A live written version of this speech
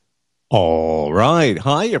All right.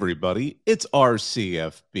 Hi, everybody. It's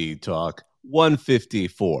RCFB Talk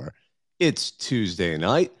 154. It's Tuesday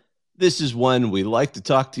night. This is when we like to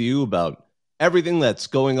talk to you about everything that's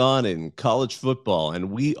going on in college football.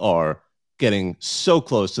 And we are getting so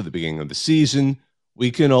close to the beginning of the season.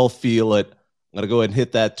 We can all feel it. I'm going to go ahead and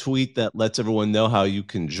hit that tweet that lets everyone know how you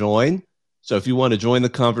can join. So if you want to join the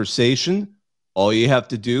conversation, all you have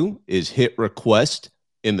to do is hit request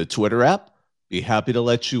in the Twitter app. Be happy to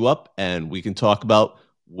let you up and we can talk about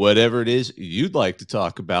whatever it is you'd like to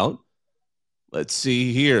talk about. Let's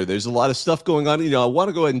see here. There's a lot of stuff going on. I want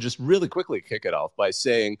to go ahead and just really quickly kick it off by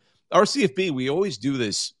saying RCFB, we always do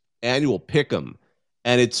this annual pick'em,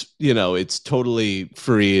 and it's totally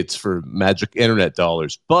free. It's for magic internet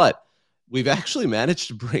dollars, but we've actually managed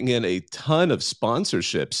to bring in a ton of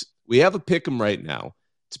sponsorships. We have a pick'em right now.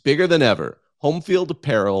 It's bigger than ever. Home Field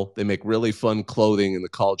Apparel, they make really fun clothing in the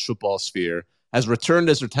college football sphere, has returned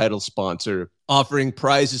as their title sponsor, offering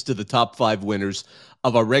prizes to the top 5 winners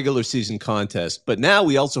of our regular season contest. But now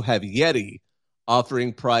we also have Yeti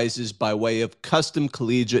offering prizes by way of custom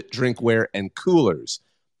collegiate drinkware and coolers.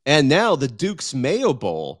 And now the Duke's Mayo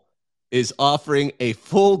Bowl is offering a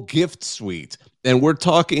full gift suite. And we're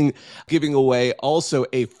talking giving away also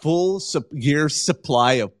a full year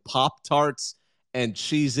supply of Pop-Tarts and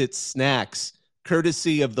Cheez-It snacks,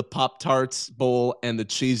 courtesy of the Pop-Tarts Bowl and the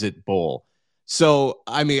Cheez-It Bowl. So,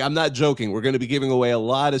 I mean, I'm not joking. We're going to be giving away a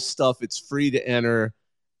lot of stuff. It's free to enter.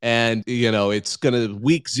 And, it's going to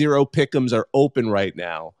week 0 pick'ems are open right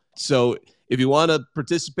now. So if you want to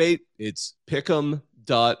participate, it's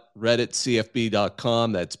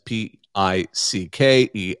pick'em.redditcfb.com. That's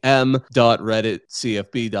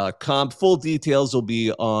PICKEM.redditcfb.com. Full details will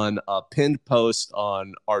be on a pinned post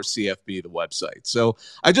on RCFB, the website. So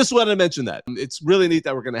I just wanted to mention that. It's really neat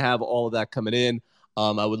that we're going to have all of that coming in.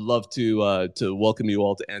 I would love to welcome you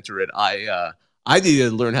all to enter it. I need to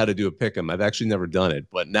learn how to do a pick'em. I've actually never done it,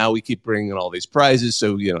 but now we keep bringing in all these prizes.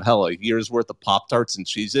 So, hell, a year's worth of Pop-Tarts and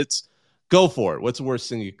Cheez-Its. Go for it. What's the worst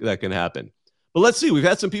thing that can happen? But let's see. We've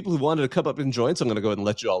had some people who wanted to come up and join, so I'm going to go ahead and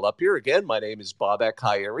let you all up here. Again, my name is Bobak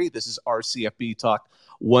Khayeri. This is RCFB Talk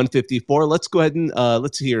 154. Let's go ahead and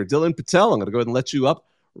let's hear Dylan Patel. I'm going to go ahead and let you up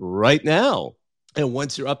right now. And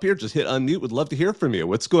once you're up here, just hit unmute. Would love to hear from you.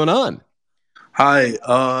 What's going on? Hi.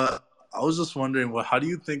 I was just wondering, how do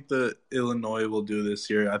you think the Illinois will do this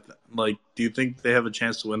year? Do you think they have a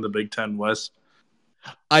chance to win the Big Ten West?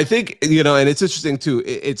 I think, and it's interesting too.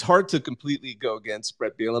 It's hard to completely go against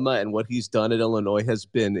Brett Bielema, and what he's done at Illinois has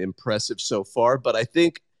been impressive so far. But I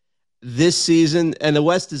think this season, and the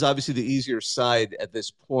West is obviously the easier side at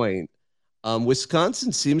this point.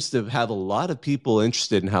 Wisconsin seems to have a lot of people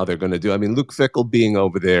interested in how they're going to do. I mean, Luke Fickell being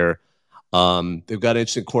over there. They've got an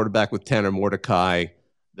interesting quarterback with Tanner Mordecai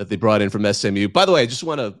that they brought in from SMU. By the way, I just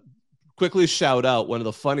want to quickly shout out one of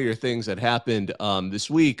the funnier things that happened this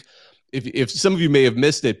week. If some of you may have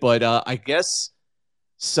missed it, but I guess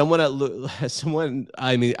I want to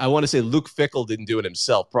say Luke Fickell didn't do it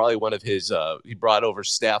himself. Probably one of his, he brought over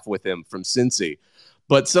staff with him from Cincy.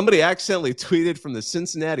 But somebody accidentally tweeted from the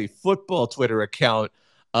Cincinnati football Twitter account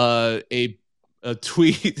a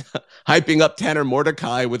tweet hyping up Tanner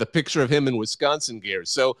Mordecai with a picture of him in Wisconsin gear.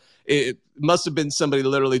 So it must have been somebody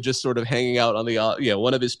literally just sort of hanging out on the,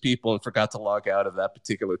 one of his people and forgot to log out of that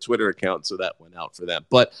particular Twitter account. So that went out for them.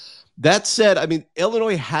 But that said, I mean,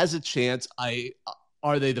 Illinois has a chance.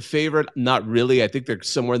 Are they the favorite? Not really. I think they're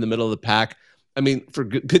somewhere in the middle of the pack. I mean, for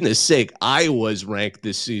goodness sake, Iowa's ranked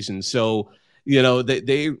this season. So,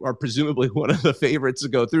 they are presumably one of the favorites to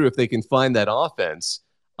go through if they can find that offense.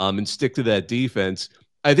 And stick to that defense.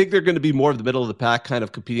 I think they're going to be more of the middle of the pack, kind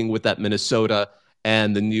of competing with that Minnesota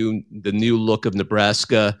and the new look of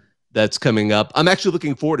Nebraska that's coming up. I'm actually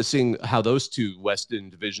looking forward to seeing how those two Western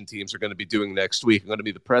Division teams are going to be doing next week. I'm going to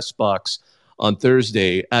be the press box on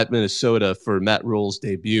Thursday at Minnesota for Matt Rule's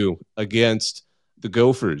debut against the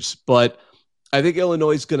Gophers. But I think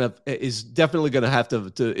Illinois is definitely going to have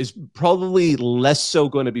to is probably less so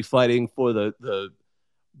going to be fighting for the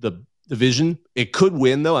division. It could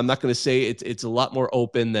win, though. I'm not going to say it's a lot more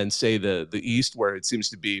open than, say, the East, where it seems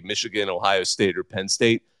to be Michigan, Ohio State, or Penn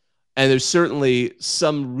State. And there's certainly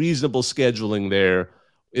some reasonable scheduling there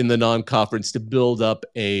in the non-conference to build up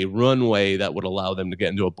a runway that would allow them to get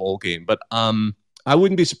into a bowl game. But I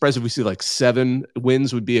wouldn't be surprised if we see like 7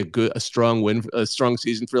 wins would be a strong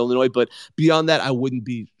season for Illinois. But beyond that, I wouldn't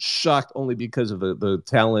be shocked, only because of the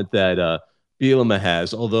talent that Bielema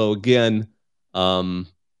has. Although, again,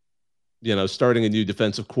 starting a new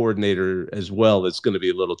defensive coordinator as well, it's going to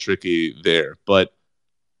be a little tricky there. But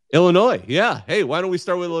Illinois, yeah. Hey, why don't we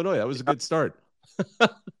start with Illinois? That was a good start.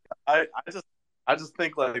 I just I just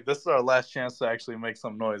think like this is our last chance to actually make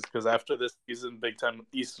some noise because after this season, Big Ten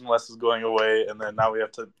East and West is going away, and then now we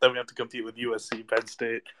have to compete with USC, Penn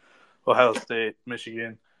State, Ohio State,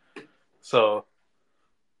 Michigan. So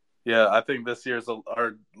yeah, I think this year's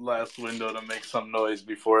our last window to make some noise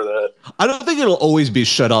before that. I don't think it'll always be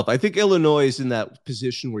shut up. I think Illinois is in that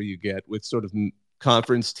position where you get with sort of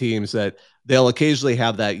conference teams that they'll occasionally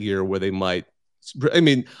have that year where they might. I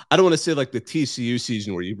mean, I don't want to say like the TCU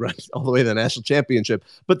season where you run all the way to the national championship,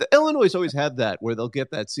 but the Illinois always had that where they'll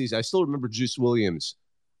get that season. I still remember Juice Williams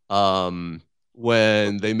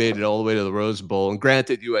when they made it all the way to the Rose Bowl. And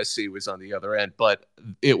granted, USC was on the other end, but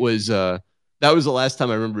it was that was the last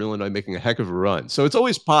time I remember Illinois making a heck of a run. So it's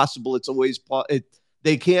always possible. It's always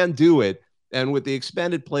they can do it. And with the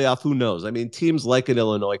expanded playoff, who knows? I mean, teams like in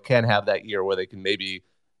Illinois can have that year where they can maybe,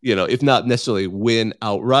 if not necessarily win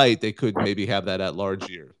outright, they could maybe have that at large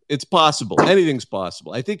year. It's possible. Anything's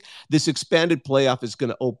possible. I think this expanded playoff is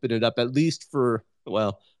going to open it up at least for,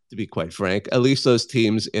 well, to be quite frank, at least those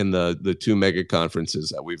teams in the two mega conferences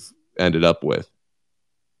that we've ended up with.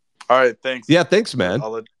 All right, thanks. Yeah, thanks, man.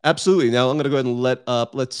 Absolutely. Now I'm going to go ahead and let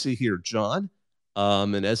up. Let's see here, John.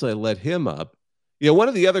 And as I let him up, one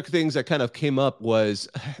of the other things that kind of came up was,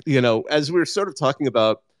 as we were sort of talking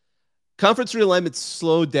about conference realignment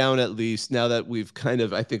slowed down at least now that we've kind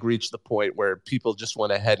of, I think, reached the point where people just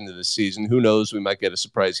want to head into the season. Who knows? We might get a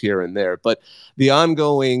surprise here and there. But the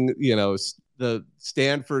ongoing, the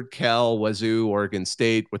Stanford, Cal, Wazoo, Oregon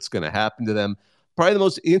State, what's going to happen to them? Probably the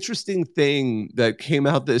most interesting thing that came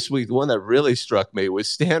out this week, the one that really struck me, was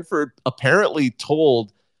Stanford apparently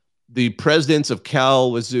told the presidents of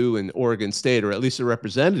Cal, Wazoo, and Oregon State, or at least the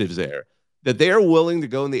representatives there, that they are willing to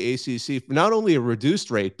go in the ACC for not only a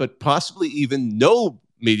reduced rate, but possibly even no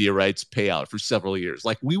media rights payout for several years.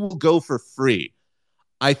 Like, we will go for free.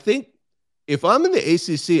 I think if I'm in the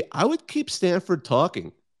ACC, I would keep Stanford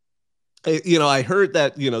talking. I heard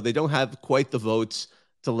that, they don't have quite the votes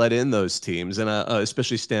to let in those teams, and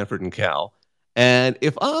especially Stanford and Cal. And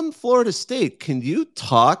if I'm Florida State, can you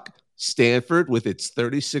talk Stanford with its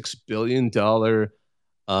 $36 billion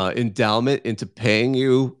endowment into paying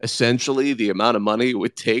you essentially the amount of money it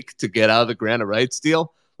would take to get out of the grant of rights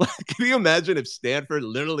deal? Can you imagine if Stanford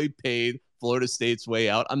literally paid Florida State's way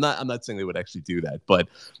out? I'm not saying they would actually do that, but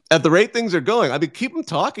at the rate things are going, I mean, keep them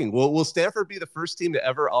talking. Will Stanford be the first team to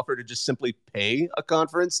ever offer to just simply pay a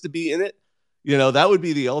conference to be in it? That would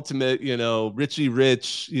be the ultimate, Richie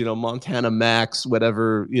Rich, Montana Max,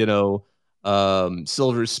 whatever,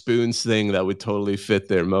 Silver Spoons thing that would totally fit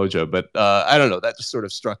their mojo. But I don't know. That just sort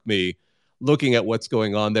of struck me looking at what's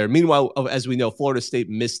going on there. Meanwhile, as we know, Florida State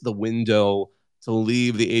missed the window to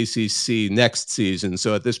leave the ACC next season.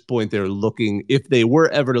 So at this point, they're looking, if they were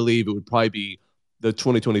ever to leave, it would probably be the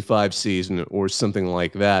 2025 season or something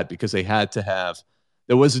like that, because they had to have.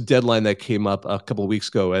 There was a deadline that came up a couple of weeks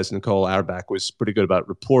ago, as Nicole Auerbach was pretty good about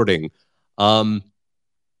reporting. One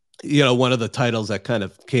of the titles that kind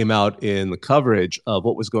of came out in the coverage of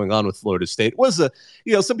what was going on with Florida State was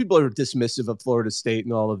some people are dismissive of Florida State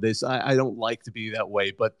and all of this. I don't like to be that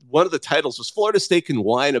way, but one of the titles was Florida State can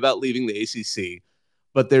whine about leaving the ACC,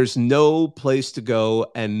 but there's no place to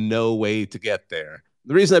go and no way to get there.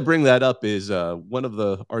 The reason I bring that up is one of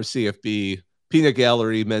the RCFB Peanut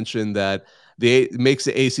Gallery mentioned that it makes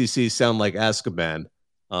the ACC sound like Azkaban.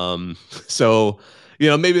 So,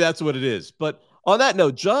 maybe that's what it is. But on that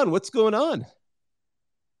note, John, what's going on?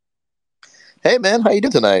 Hey, man, how you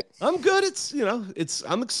doing tonight? I'm good.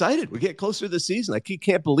 I'm excited. We get closer to the season. I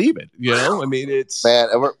can't believe it. I mean, it's man.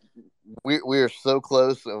 We are so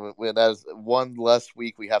close. As one less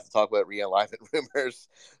week, we have to talk about realignment rumors.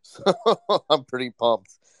 So I'm pretty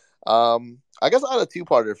pumped. I guess I had a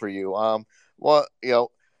two-parter for you.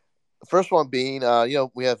 First one being,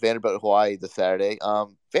 we have Vanderbilt Hawaii this Saturday.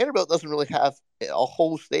 Vanderbilt doesn't really have a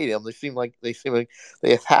whole stadium. They seem like they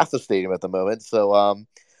have half the stadium at the moment. So, I'm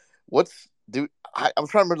trying to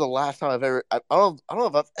remember the last time I don't know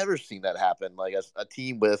if I've ever seen that happen. Like a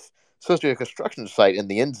team with especially a construction site in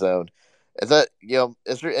the end zone. Is that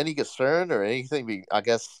is there any concern or anything? I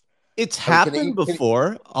guess it's happened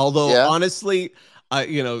before. Although honestly.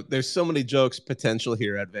 There's so many jokes potential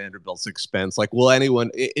here at Vanderbilt's expense. Like, will anyone?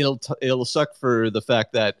 It'll suck for the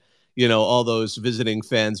fact that all those visiting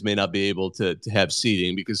fans may not be able to have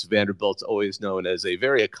seating, because Vanderbilt's always known as a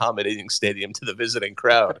very accommodating stadium to the visiting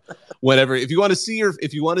crowd. If you want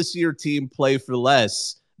to see your team play for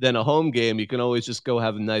less than a home game, you can always just go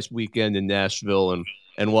have a nice weekend in Nashville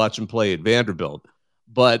and watch them play at Vanderbilt.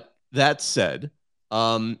 But that said.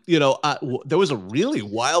 There was a really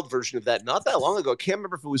wild version of that not that long ago. I can't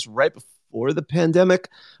remember if it was right before the pandemic,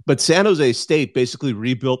 but San Jose State basically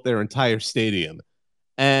rebuilt their entire stadium.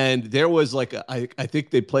 And there was like I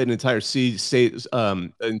think they played an entire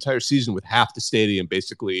entire season with half the stadium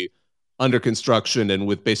basically under construction and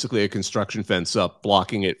with basically a construction fence up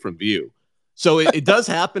blocking it from view. So it does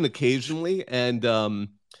happen occasionally, and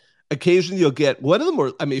occasionally you'll get one of the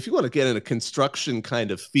more. I mean, if you want to get into construction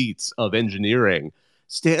kind of feats of engineering,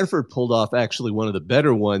 Stanford pulled off actually one of the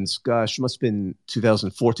better ones. Gosh, must have been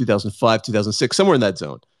 2004, 2005, 2006, somewhere in that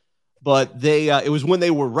zone. But it was when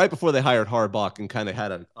they were right before they hired Harbaugh and kind of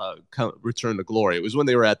had a return to glory. It was when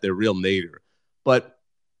they were at their real nadir. But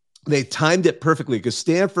they timed it perfectly because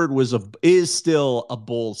Stanford is still a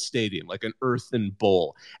bowl stadium, like an earthen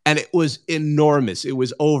bowl. And it was enormous. It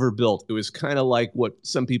was overbuilt. It was kind of like what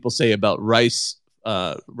some people say about Rice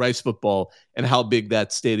football and how big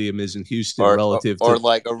that stadium is in Houston relative to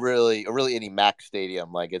like a really any MAC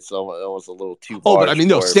stadium. Like it's almost a little too. Oh, but I mean,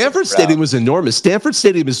 no, Stanford Stadium was enormous. Stanford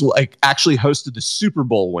Stadium is like actually hosted the Super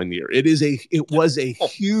Bowl one year. It was a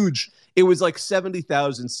huge. It was like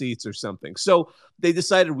 70,000 seats or something. So they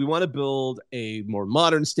decided we want to build a more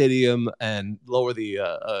modern stadium and lower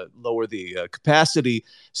the capacity.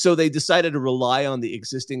 So they decided to rely on the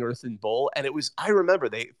existing earthen bowl. And I remember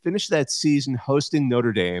they finished that season hosting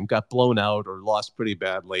Notre Dame, got blown out or lost pretty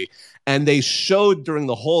badly. And they showed during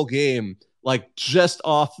the whole game, like just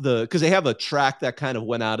off because they have a track that kind of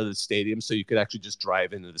went out of the stadium so you could actually just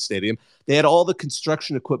drive into the stadium. They had all the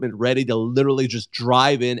construction equipment ready to literally just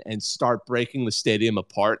drive in and start breaking the stadium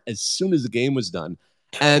apart as soon as the game was done.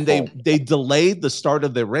 And they delayed the start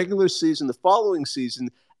of their regular season the following season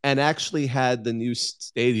and actually had the new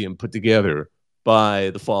stadium put together by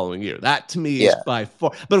the following year. That to me is by far.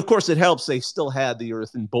 But of course it helps. They still had the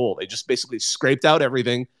earthen bowl. They just basically scraped out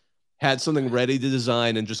everything, had something ready to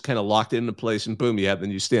design, and just kind of locked it into place, and boom, you have the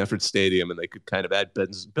new Stanford Stadium, and they could kind of add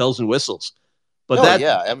bells and whistles. But you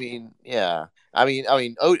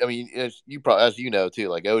probably, as you know too,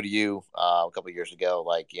 like ODU a couple of years ago,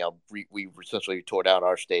 like we essentially tore down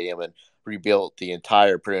our stadium and rebuilt the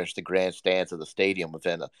entire pretty much the grandstands of the stadium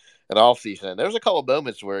within an off season. There's a couple of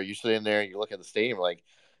moments where you sit in there and you look at the stadium like,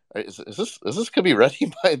 is this could be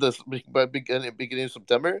ready by beginning of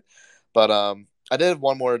September? But I did have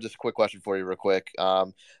one more just quick question for you real quick.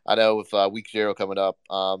 I know with week 0 coming up,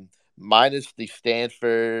 minus the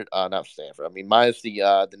minus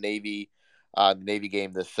the Navy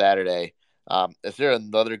game this Saturday. Is there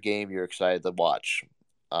another game you're excited to watch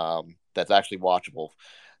that's actually watchable?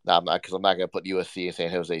 Because I'm not going to put USC and San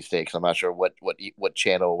Jose State because I'm not sure what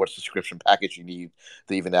channel, what subscription package you need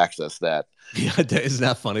to even access that. Yeah, isn't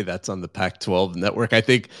that funny? That's on the Pac-12 network.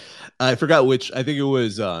 I forgot which. I think it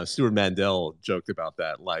was Stuart Mandel joked about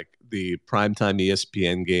that. Like the primetime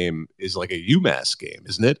ESPN game is like a UMass game,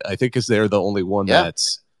 isn't it? I think because they're the only one they're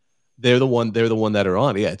the one that are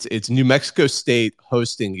on. Yeah, it's New Mexico State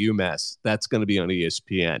hosting UMass. That's going to be on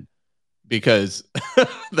ESPN. Because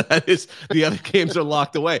that is the other games are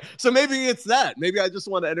locked away. So maybe it's that. Maybe I just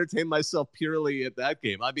want to entertain myself purely at that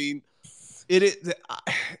game. I mean,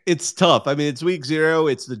 it's tough. I mean, it's week 0.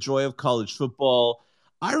 It's the joy of college football.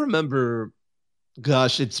 I remember,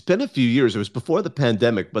 gosh, it's been a few years. It was before the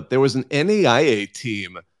pandemic, but there was an NAIA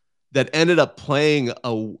team that ended up playing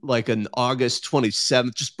an August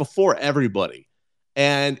 27th, just before everybody.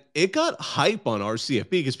 And it got hype on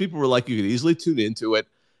RCFB because people were like, you could easily tune into it.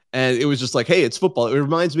 And it was just like, hey, it's football. It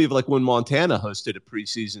reminds me of like when Montana hosted a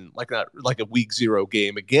preseason, like a week 0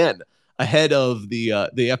 game again, ahead of the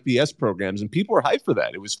FBS programs, and people were hyped for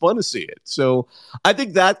that. It was fun to see it. So I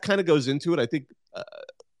think that kind of goes into it. I think,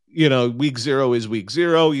 week 0 is week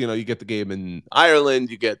 0. You get the game in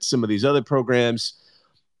Ireland, you get some of these other programs.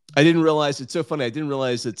 I didn't realize, it's so funny. I didn't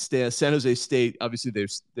realize that San Jose State, obviously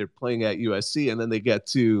they're playing at USC, and then they get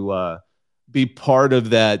to be part of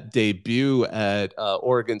that debut at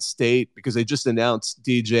Oregon State because they just announced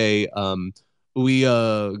DJ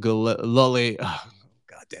Uiagalelei. Oh,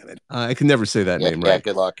 God damn it! I can never say that name right. Yeah,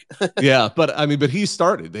 good luck. Yeah, but he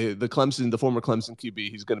started the former Clemson QB.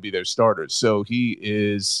 He's going to be their starter, so he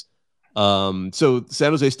is. So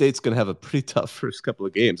San Jose State's going to have a pretty tough first couple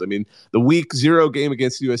of games. I mean, the week 0 game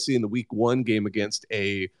against USC and the week 1 game against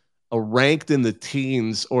a ranked in the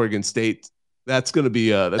teens Oregon State. That's going to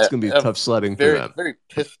be tough sledding for them. Very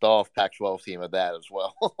pissed off Pac-12 team of that as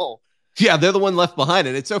well. Yeah, they're the one left behind,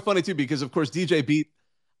 and it's so funny too because of course DJ beat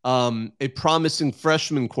a promising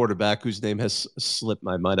freshman quarterback whose name has slipped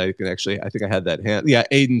my mind. I think I had that hand. Yeah,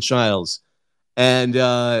 Aiden Childs, and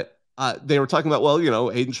they were talking about,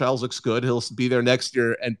 Aiden Childs looks good. He'll be there next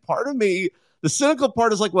year, and part of me. The cynical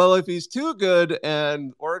part is like, well, if he's too good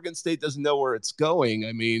and Oregon State doesn't know where it's going,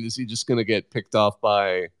 I mean, is he just going to get picked off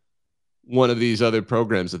by one of these other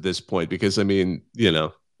programs at this point, because I mean,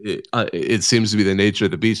 it seems to be the nature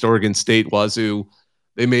of the beast. Oregon State, Wazoo,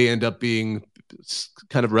 they may end up being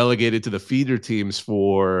kind of relegated to the feeder teams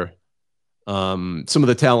for some of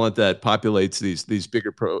the talent that populates these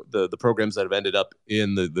bigger the programs that have ended up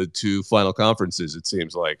in the two final conferences. It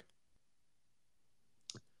seems like.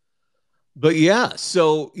 But yeah,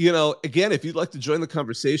 so again, if you'd like to join the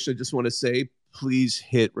conversation, I just want to say, please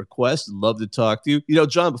hit request. Love to talk to you.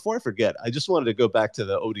 John, before I forget, I just wanted to go back to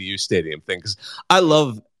the ODU Stadium thing because I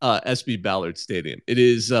love SB Ballard Stadium.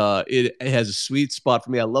 It has a sweet spot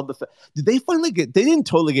for me. I love the fact. Did they finally they didn't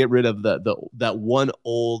totally get rid of that one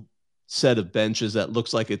old set of benches that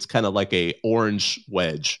looks like it's kind of like a orange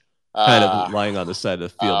wedge kind of lying on the side of the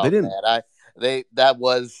field. They didn't. Man, that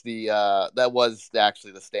was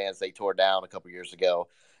actually the stands they tore down a couple years ago.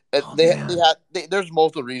 There's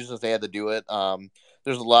multiple reasons they had to do it.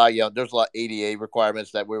 There's a lot of ADA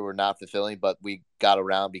requirements that we were not fulfilling, but we got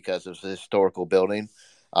around because it was a historical building.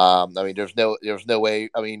 I mean, there's no way.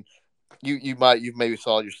 I mean, you maybe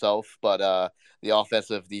saw it yourself, but the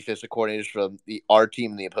offensive defensive coordinators from our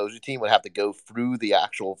team and the opposing team would have to go through the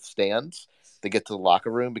actual stands to get to the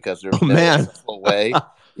locker room because there's no accessible way.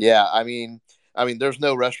 Yeah, I mean, there's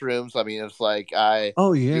no restrooms. I mean, it's like it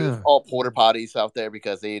was all porta potties out there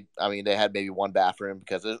because they had maybe one bathroom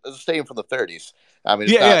because it was a stadium from the 30s. I mean,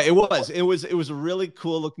 it was a really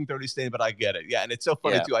cool looking 30s stadium, but I get it. Yeah, and it's so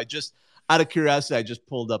funny too. I just, out of curiosity, I just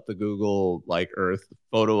pulled up the Google Earth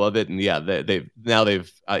photo of it, and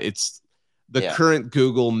it's the current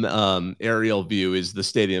Google aerial view is the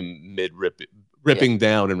stadium ripping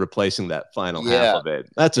down and replacing that final half of it.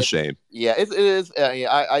 That's a shame. Yeah, it is.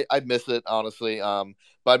 I miss it, honestly. But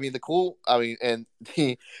I mean,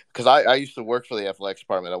 because I used to work for the athletics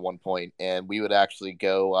department at one point, and we would actually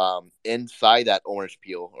go inside that orange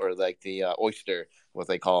peel, or like the oyster, what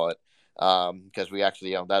they call it, because we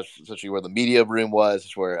actually, that's essentially where the media room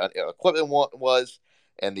was, where equipment was,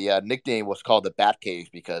 and the nickname was called the Bat Cave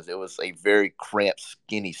because it was a very cramped,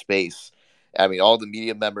 skinny space. I mean, all the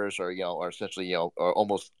media members are essentially, are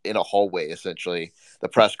almost in a hallway. Essentially, the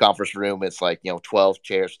press conference room, it's like 12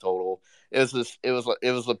 chairs total. It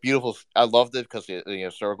was a beautiful. I loved it because of the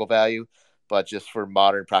historical value, but just for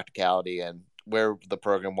modern practicality and where the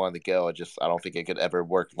program wanted to go, I don't think it could ever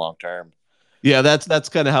work long term. Yeah, that's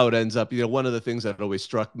kind of how it ends up. One of the things that always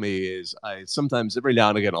struck me is I sometimes every now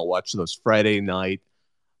and again I'll watch those Friday night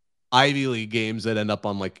Ivy League games that end up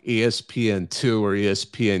on like ESPN2 or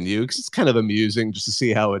ESPNU because it's kind of amusing just to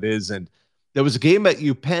see how it is. And there was a game at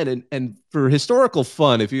UPenn, and for historical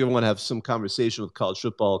fun, if you want to have some conversation with college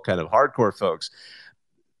football kind of hardcore folks,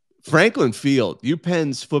 Franklin Field,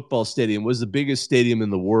 UPenn's football stadium, was the biggest stadium in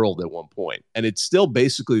the world at one point, and it's still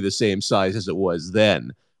basically the same size as it was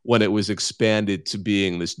then when it was expanded to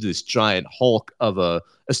being this giant hulk of a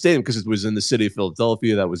stadium because it was in the city of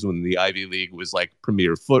Philadelphia. That was when the Ivy League was like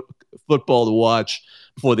premier football to watch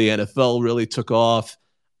before the NFL really took off.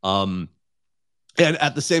 And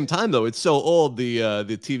at the same time, though, it's so old. The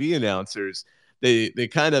TV announcers, they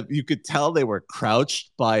kind of, you could tell they were crouched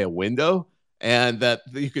by a window, and that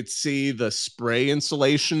you could see the spray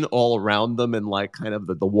insulation all around them and like kind of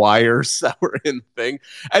the wires that were in the thing.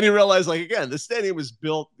 And you realize, like, again, the stadium was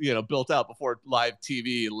built out before live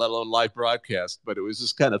TV, let alone live broadcast. But it was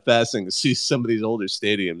just kind of fascinating to see some of these older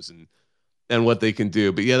stadiums and what they can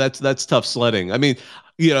do. But yeah, that's tough sledding. I mean,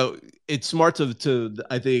 it's smart to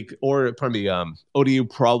I think, ODU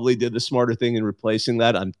probably did the smarter thing in replacing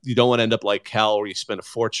that. You don't want to end up like Cal, where you spend a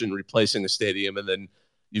fortune replacing a stadium and then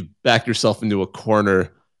you back yourself into a corner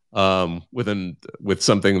with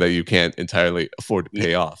something that you can't entirely afford to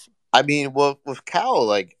pay off. I mean, well, with Cal,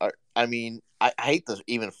 I hate to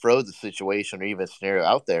even throw the situation or even scenario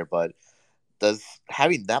out there, but does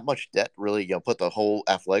having that much debt really put the whole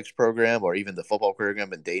athletics program or even the football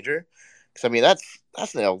program in danger? Because I mean,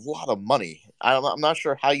 that's a lot of money. I'm not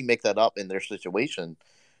sure how you make that up in their situation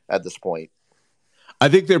at this point. I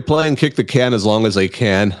think they're playing kick the can as long as they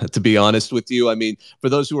can, to be honest with you. I mean, for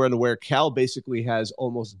those who are unaware, Cal basically has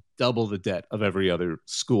almost double the debt of every other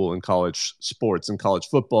school in college sports and college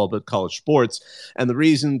football, but college sports. And the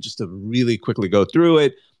reason, just to really quickly go through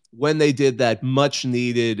it, when they did that much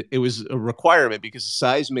needed, it was a requirement because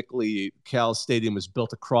seismically, Cal Stadium was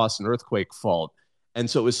built across an earthquake fault. And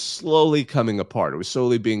so it was slowly coming apart. It was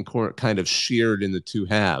slowly being kind of sheared in the two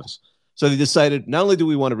halves. So they decided, not only do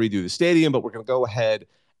we want to redo the stadium, but we're going to go ahead,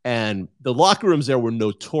 and the locker rooms there were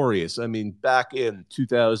notorious. I mean, back in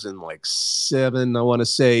 2007, I want to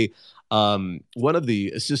say, one of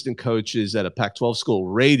the assistant coaches at a Pac-12 school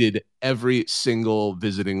raided every single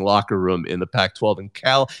visiting locker room in the Pac-12 in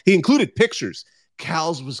Cal. He included pictures.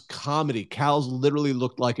 Cal's was comedy. Cal's literally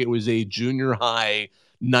looked like it was a junior high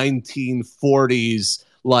 1940s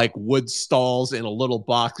like wood stalls in a little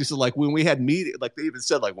box. This is like when we had meetings, like they even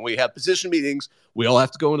said, like when we have position meetings, we all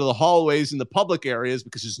have to go into the hallways in the public areas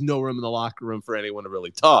because there's no room in the locker room for anyone to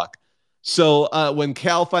really talk. So when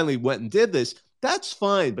Cal finally went and did this, that's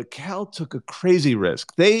fine. But Cal took a crazy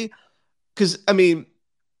risk. Because I mean,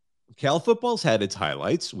 Cal football's had its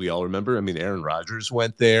highlights. We all remember. I mean, Aaron Rodgers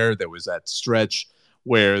went there. There was that stretch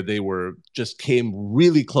where they came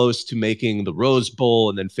really close to making the Rose Bowl,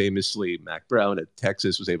 and then famously Mac Brown at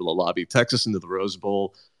Texas was able to lobby Texas into the Rose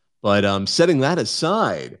Bowl. But setting that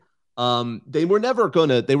aside, they were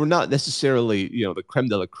not necessarily, the creme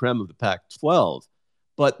de la creme of the Pac-12,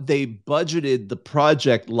 but they budgeted the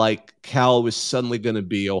project like Cal was suddenly going to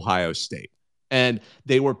be Ohio State. And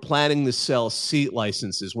they were planning to sell seat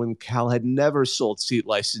licenses when Cal had never sold seat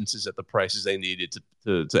licenses at the prices they needed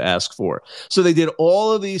to ask for. So they did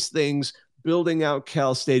all of these things, building out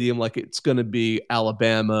Cal Stadium like it's going to be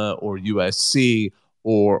Alabama or USC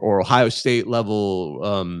or Ohio State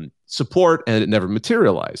level support, and it never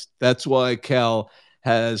materialized. That's why Cal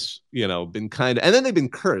has, been kind of, and then they've been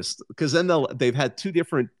cursed because then they've had two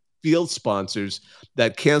different field sponsors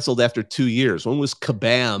that canceled after 2 years. One was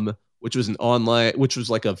Kabam, which was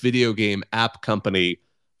like a video game app company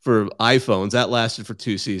for iPhones. That lasted for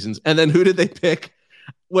 2 seasons. And then who did they pick?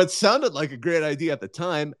 What sounded like a great idea at the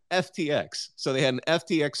time, FTX. So they had an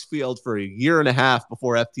FTX field for a year and a half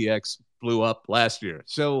before FTX blew up last year.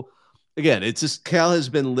 So again, it's just Cal has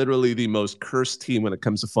been literally the most cursed team when it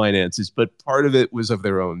comes to finances, but part of it was of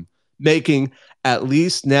their own making. At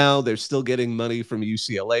least now they're still getting money from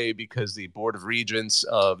UCLA because the Board of Regents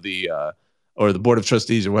of or the Board of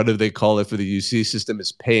Trustees, or whatever they call it for the UC system,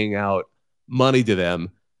 is paying out money to them.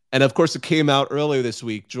 And of course, it came out earlier this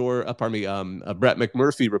week. Brett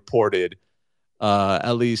McMurphy reported,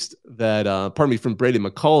 at least that, from Brady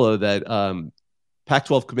McCullough, that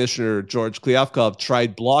Pac-12 Commissioner George Kliavkoff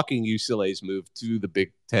tried blocking UCLA's move to the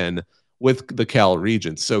Big Ten with the Cal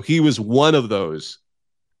Regents. So he was one of those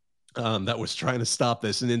that was trying to stop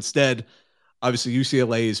this. And instead, obviously,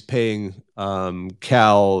 UCLA is paying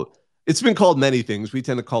Cal. It's been called many things. We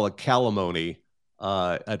tend to call it calimony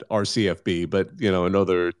at RCFB, but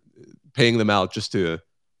another paying them out just to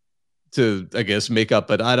I guess make up.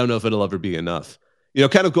 But I don't know if it'll ever be enough.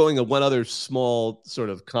 Kind of going on one other small sort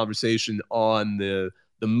of conversation on the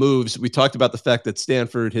moves. We talked about the fact that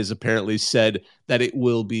Stanford has apparently said that it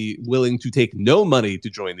will be willing to take no money to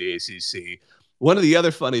join the ACC. One of the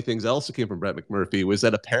other funny things that also came from Brett McMurphy was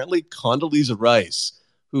that apparently Condoleezza Rice,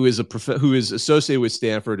 who is associated with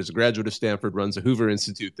Stanford, is a graduate of Stanford, runs the Hoover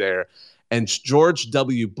Institute there, and George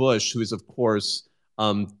W. Bush, who is, of course,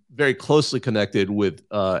 very closely connected with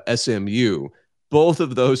SMU. Both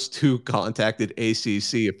of those two contacted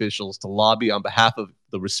ACC officials to lobby on behalf of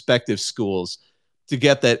the respective schools to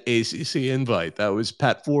get that ACC invite. That was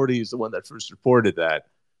Pat Forty is the one that first reported that.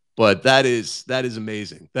 But that is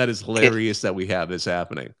amazing. That is hilarious that we have this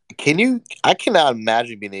happening. I cannot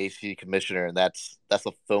imagine being the ACC commissioner, and that's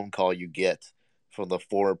a phone call you get from the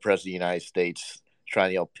former president of the United States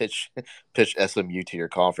trying to pitch SMU to your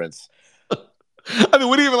conference. I mean,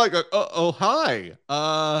 what do you even like? Oh, hi.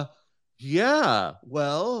 Yeah.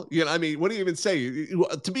 Well, I mean, what do you even say?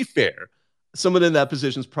 To be fair, someone in that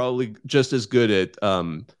position is probably just as good at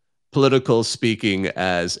political speaking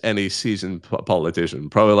as any seasoned politician.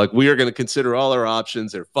 Probably like, we are going to consider all our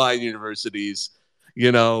options. They're fine universities.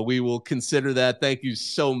 We will consider that. Thank you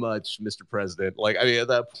so much, Mr. President. Like, I mean, at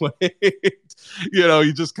that point,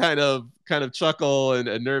 you just kind of chuckle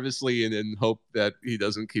and nervously and hope that he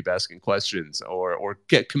doesn't keep asking questions or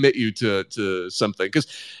commit you to something. Because,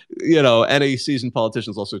 any seasoned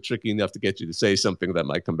politician is also tricky enough to get you to say something that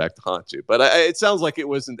might come back to haunt you. But it sounds like it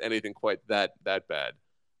wasn't anything quite that bad.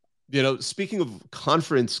 Speaking of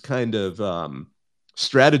conference kind of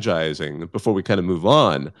strategizing, before we kind of move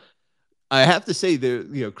on, I have to say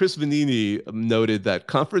that, Chris Vanini noted that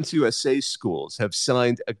Conference USA schools have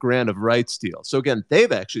signed a grant of rights deal. So again,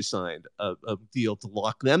 they've actually signed a deal to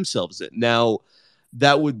lock themselves in. Now,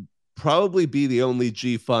 that would probably be the only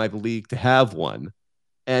G5 league to have one.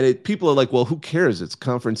 And people are like, well, who cares? It's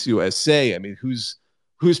Conference USA. I mean, who's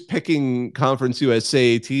picking Conference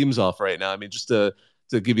USA teams off right now? I mean, just to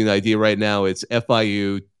give you an idea right now, it's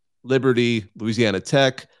FIU, Liberty, Louisiana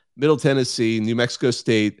Tech, Middle Tennessee, New Mexico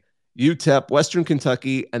State, UTEP, Western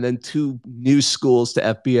Kentucky, and then 2 new schools to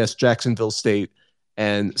FBS, Jacksonville State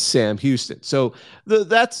and Sam Houston. So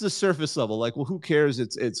that's the surface level. Like, well, who cares?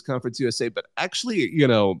 It's Conference USA. But actually,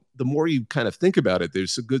 the more you kind of think about it,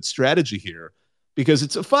 there's a good strategy here because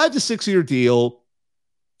it's a 5 to 6 year deal.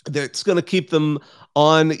 That's going to keep them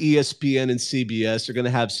on ESPN and CBS. They're going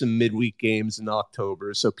to have some midweek games in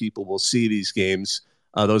October, so people will see these games.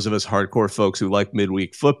 Those of us hardcore folks who like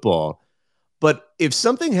midweek football. But if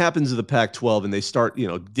something happens to the Pac-12 and they start,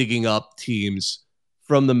 digging up teams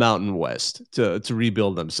from the Mountain West to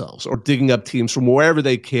rebuild themselves, or digging up teams from wherever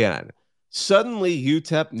they can, suddenly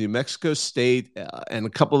UTEP, New Mexico State, and a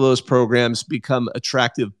couple of those programs become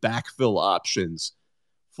attractive backfill options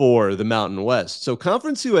for the Mountain West. So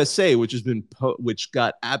Conference USA, which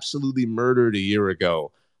got absolutely murdered a year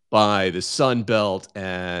ago by the Sun Belt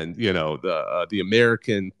and the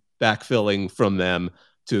American backfilling from them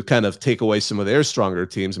to kind of take away some of their stronger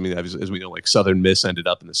teams. I mean, as we know, like Southern Miss ended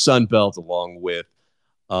up in the Sun Belt along with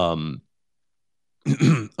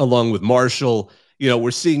Marshall.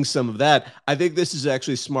 We're seeing some of that. I think this is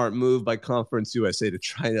actually a smart move by Conference USA to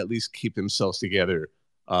try and at least keep themselves together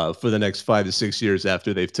for the next 5 to 6 years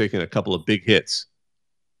after they've taken a couple of big hits.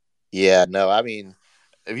 Yeah, no, I mean,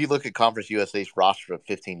 if you look at Conference USA's roster of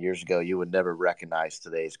 15 years ago, you would never recognize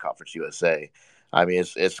today's Conference USA. I mean,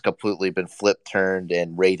 it's completely been flipped, turned,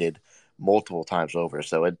 and rated multiple times over.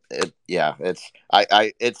 So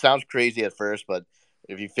it sounds crazy at first, but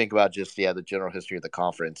if you think about just the general history of the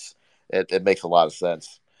conference, it makes a lot of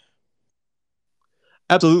sense.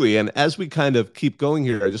 Absolutely. And as we kind of keep going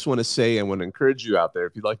here, I just want to say and want to encourage you out there,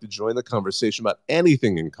 if you'd like to join the conversation about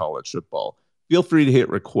anything in college football, feel free to hit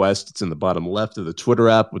request. It's in the bottom left of the Twitter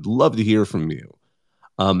app. Would love to hear from you.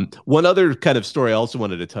 One other kind of story I also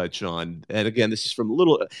wanted to touch on, and again, this is from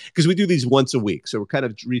because we do these once a week, so we're kind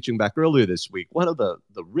of reaching back earlier this week. One of the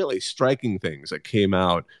really striking things that came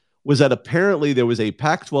out was that apparently there was a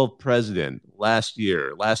Pac-12 president last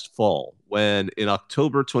fall, when in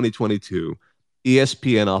October 2022,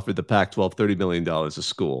 ESPN offered the Pac-12 $30 million a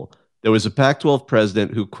school. There was a Pac-12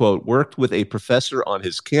 president who, quote, worked with a professor on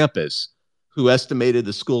his campus who estimated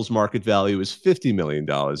the school's market value as $50 million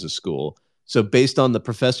a school. So based on the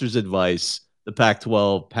professor's advice, the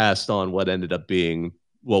Pac-12 passed on what ended up being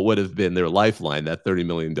what would have been their lifeline, that $30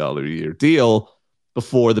 million a year deal,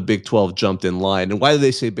 before the Big 12 jumped in line. And why do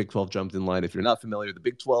they say Big 12 jumped in line? If you're not familiar, the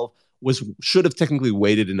Big 12 should have technically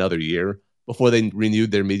waited another year before they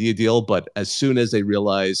renewed their media deal. But as soon as they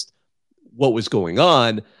realized what was going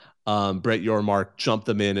on, Brett Yormark jumped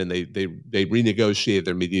them in, and they renegotiated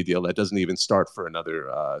their media deal that doesn't even start for another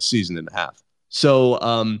season and a half.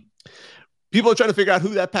 So people are trying to figure out who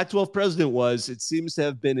that Pac-12 president was. It seems to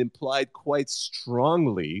have been implied quite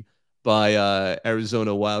strongly by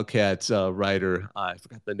Arizona Wildcats writer. I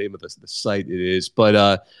forgot the name of the site it is,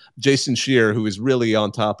 but Jason Scheer, who is really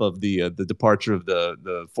on top of the departure of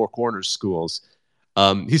the Four Corners schools.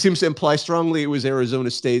 He seems to imply strongly it was Arizona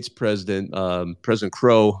State's president, President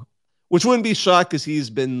Crow, which wouldn't be shocked because he's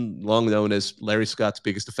been long known as Larry Scott's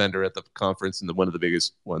biggest defender at the conference and one of the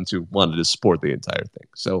biggest ones who wanted to support the entire thing.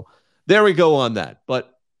 So there we go on that.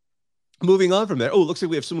 But moving on from there. Oh, looks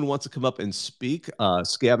like we have someone who wants to come up and speak.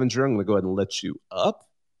 Scavenger, I'm going to go ahead and let you up.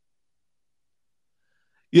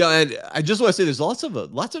 Yeah, and I just want to say there's lots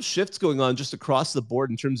of shifts going on just across the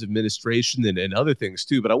board in terms of administration and other things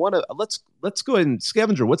too. But I want to let's go ahead and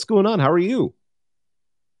Scavenger. What's going on? How are you?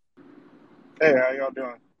 Hey, how y'all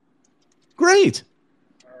doing? Great.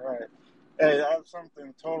 All right. Hey, I have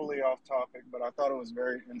something totally off topic, but I thought it was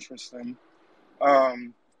very interesting.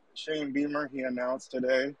 Shane Beamer, he announced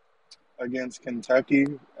today against Kentucky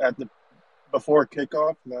before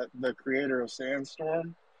kickoff that the creator of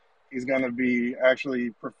Sandstorm, he's going to be actually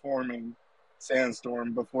performing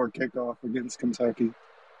Sandstorm before kickoff against Kentucky.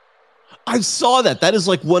 I saw that. That is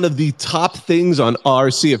like one of the top things on our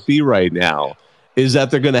CFB right now, is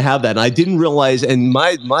that they're going to have that. And I didn't realize, and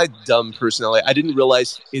my dumb personality, I didn't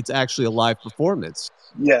realize it's actually a live performance.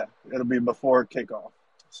 Yeah, it'll be before kickoff.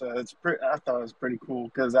 So I thought it was pretty cool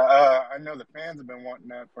because I know the fans have been wanting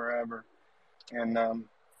that forever. And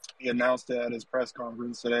he announced it at his press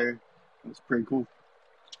conference today. It's pretty cool.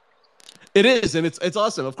 It is, and it's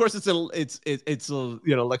awesome. Of course, it's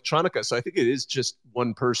electronica, so I think it is just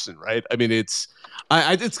one person, right? I mean, it's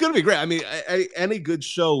going to be great. I mean, any good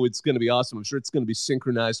show, it's going to be awesome. I'm sure it's going to be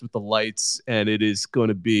synchronized with the lights, and that's going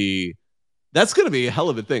to be a hell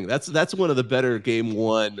of a thing. That's one of the better game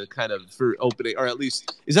one kind of for opening, or at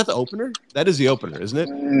least is that the opener? That is the opener, isn't it?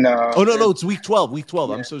 No. Oh no, it's week 12. Week 12.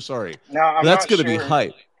 Yeah. I'm so sorry. No, that's going to be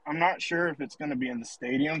hype. I'm not sure if it's going to be in the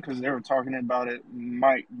stadium because they were talking about it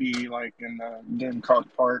might be like in Gamecock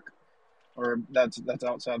Park, or that's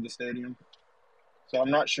outside the stadium. So I'm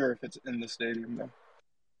not sure if it's in the stadium though.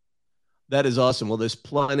 That is awesome. Well, there's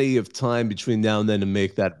plenty of time between now and then to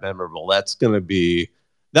make that memorable. That's going to be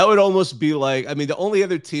That would almost be like, I mean, the only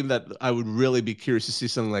other team that I would really be curious to see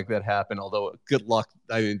something like that happen, although good luck.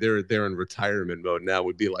 I mean, they're in retirement mode now,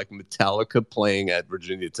 would be like Metallica playing at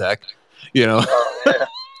Virginia Tech. You know, Oh yeah.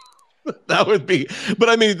 that would be. But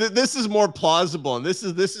I mean, this is more plausible, and this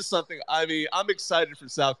is something. I mean, I'm excited for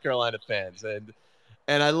South Carolina fans, and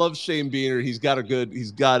I love Shane Beaner.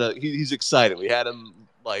 He's excited. We had him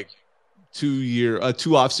like 2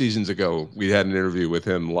 off seasons ago. We had an interview with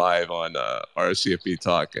him live on RCFB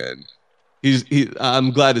Talk, and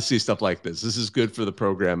I'm glad to see stuff like this. This is good for the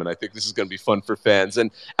program, and I think this is going to be fun for fans. And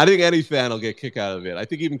I think any fan will get a kick out of it. I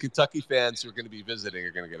think even Kentucky fans who are going to be visiting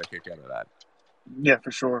are going to get a kick out of that. Yeah, for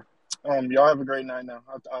sure. Y'all have a great night now.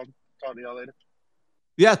 I'll talk to y'all later.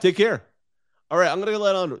 Yeah, take care. All right, I'm going to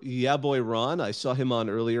let on Yeah Boy Ron. I saw him on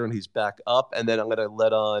earlier, and he's back up. And then I'm going to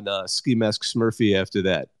let on Ski Mask Smurfy after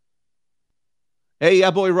that. Hey, Yeah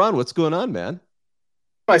Boy Ron, what's going on, man?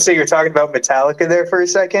 I say you're talking about Metallica there for a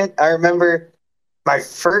second. I remember my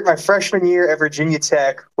freshman year at Virginia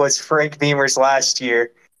Tech was Frank Beamer's last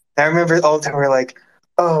year. And I remember all the time we were like,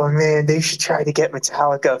 oh man, they should try to get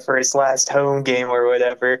Metallica for his last home game or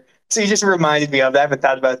whatever. So you just reminded me of that. I haven't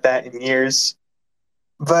thought about that in years.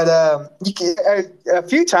 But a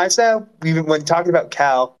few times now, when talking about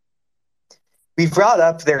Cal, we brought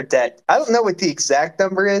up their debt. I don't know what the exact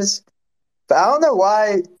number is, but I don't know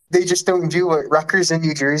why they just don't do what Rutgers in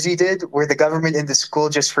New Jersey did, where the government and the school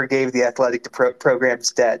just forgave the athletic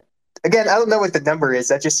program's debt. Again, I don't know what the number is.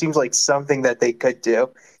 That just seems like something that they could do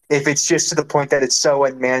if it's just to the point that it's so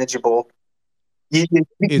unmanageable.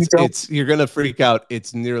 You're gonna freak out.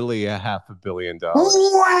 It's nearly $500 million.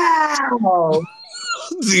 Wow.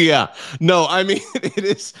 Yeah. No, I mean it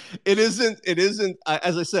isn't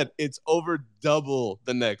as I said, it's over double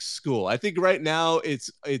the next school. I think right now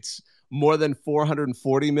it's more than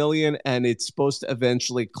 440 million, and it's supposed to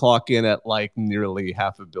eventually clock in at like nearly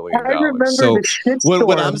 $500 million. So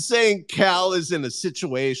when I'm saying Cal is in a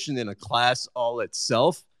situation in a class all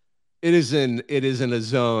itself, it is in a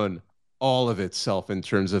zone all of itself in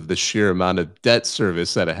terms of the sheer amount of debt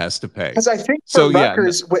service that it has to pay. Because I think for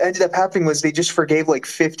Rutgers, what ended up happening was they just forgave like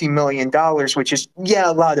 $50 million, which is,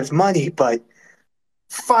 a lot of money, but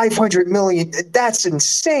 $500 million, that's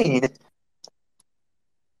insane.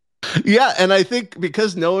 Yeah, and I think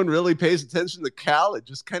because no one really pays attention to Cal, it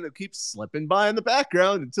just kind of keeps slipping by in the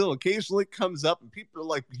background until occasionally it comes up and people are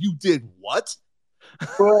like, you did what?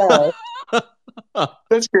 Wow.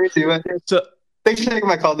 That's crazy. So, thanks for taking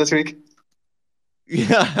my call this week.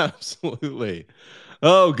 Yeah, absolutely.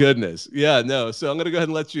 Oh, goodness. Yeah, no. So I'm going to go ahead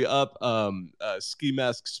and let you up. Ski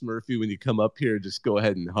Mask Smurfy, when you come up here, just go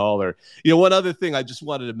ahead and holler. One other thing I just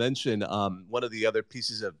wanted to mention, one of the other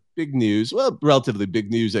pieces of big news, well, relatively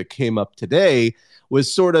big news that came up today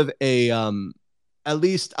was sort of a, at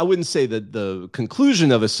least I wouldn't say that the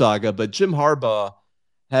conclusion of a saga, but Jim Harbaugh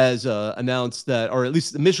has announced that, or at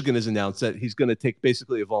least Michigan has announced that he's going to take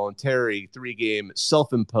basically a voluntary 3-game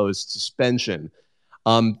self-imposed suspension.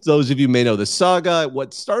 Those of you may know the saga.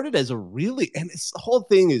 What started as a really, and the whole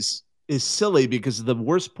thing is silly because the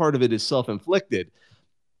worst part of it is self-inflicted.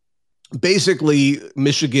 Basically,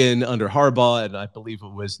 Michigan under Harbaugh, and I believe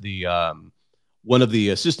it was the one of the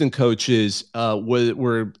assistant coaches,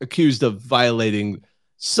 were accused of violating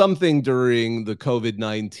something during the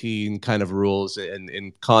COVID-19 kind of rules and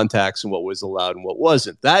in contacts and what was allowed and what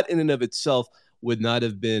wasn't. That in and of itself would not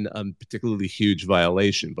have been a particularly huge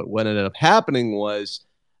violation. But what ended up happening was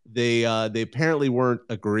they apparently weren't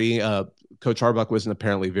agreeing. Coach Harbaugh wasn't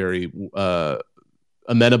apparently very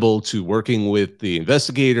amenable to working with the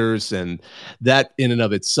investigators, and that in and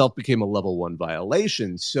of itself became a level 1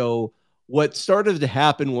 violation. So what started to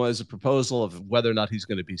happen was a proposal of whether or not he's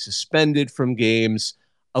going to be suspended from games.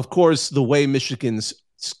 Of course, the way Michigan's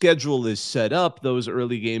schedule is set up, those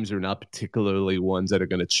early games are not particularly ones that are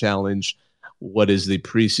going to challenge what is the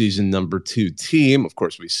preseason number 2 team. Of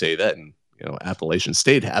course, we say that, and Appalachian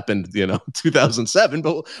State happened, 2007,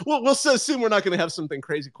 but we'll assume we're not going to have something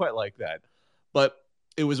crazy quite like that. But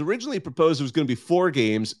it was originally proposed it was going to be 4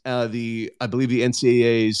 games. I believe the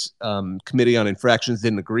NCAA's Committee on Infractions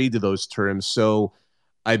didn't agree to those terms, so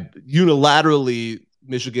unilaterally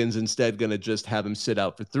Michigan's instead going to just have him sit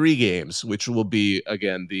out for 3 games, which will be,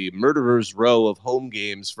 again, the murderer's row of home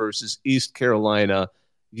games versus East Carolina,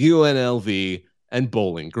 UNLV, and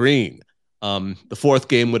Bowling Green. The 4th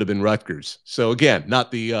game would have been Rutgers. So again, not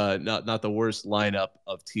the worst lineup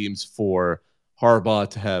of teams for Harbaugh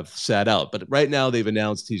to have sat out. But right now they've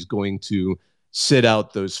announced he's going to sit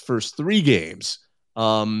out those first 3 games,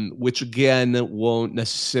 which again won't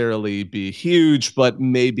necessarily be huge, but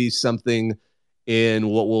maybe something in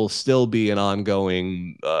what will still be an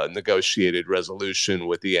ongoing negotiated resolution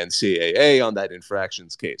with the NCAA on that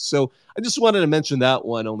infractions case. So I just wanted to mention that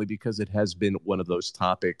one only because it has been one of those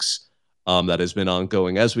topics that has been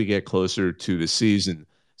ongoing as we get closer to the season.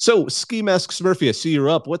 So, Ski Mask Smurfy, I see you're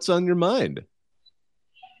up. What's on your mind?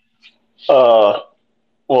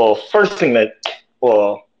 Well, first thing a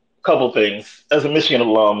couple things. As a Michigan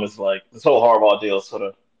alum, is like this whole Harbaugh deal is sort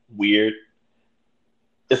of weird.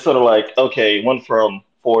 It's sort of like, okay, went from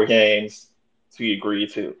 4 games to agree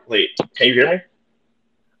to. Wait, can you hear me?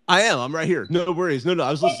 I am. I'm right here. No worries. No, I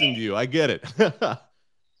was listening to you. I get it.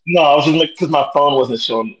 No, I was just because my phone wasn't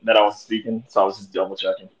showing that I was speaking, so I was just double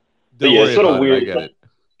checking. But Don't yeah, worry it's sort of about it. weird. I get it.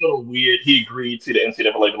 Sort of weird. He agreed to the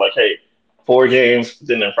NCAA, like, hey, 4 games.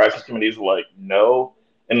 Then the infractions committee is like, no,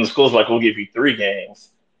 and the school's like, we'll give you 3 games.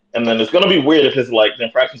 And then it's gonna be weird if it's like the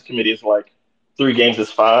infractions committee is like 3 games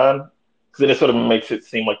is fine, because then it sort of makes it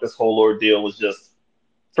seem like this whole ordeal was just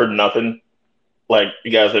for nothing. Like you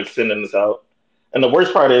guys are extending this out. And the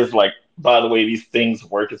worst part is like, by the way, these things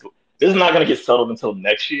work is this is not gonna get settled until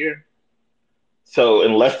next year. So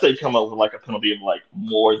unless they come up with like a penalty of like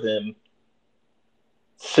more than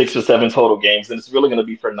 6 or 7 total games, then it's really going to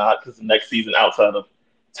be for naught because the next season, outside of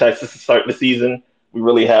Texas to start the season, we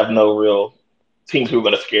really have no real teams who are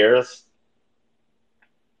going to scare us.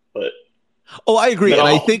 But I agree, and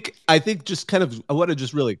I think just kind of I want to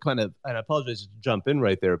just really kind of, and I apologize to jump in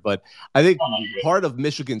right there, but I think part of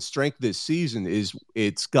Michigan's strength this season is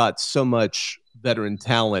it's got so much veteran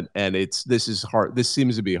talent, and this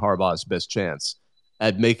seems to be Harbaugh's best chance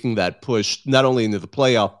at making that push not only into the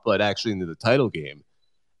playoff but actually into the title game.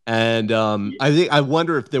 And I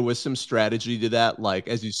wonder if there was some strategy to that, like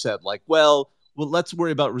as you said, like well, let's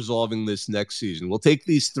worry about resolving this next season. We'll take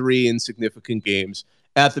these 3 insignificant games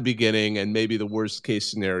at the beginning, and maybe the worst case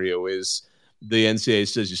scenario is the NCAA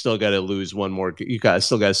says you still got to lose one more. You guys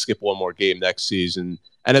still got to skip one more game next season.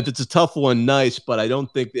 And if it's a tough one, nice. But I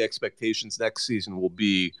don't think the expectations next season will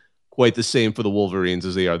be quite the same for the Wolverines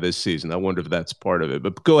as they are this season. I wonder if that's part of it.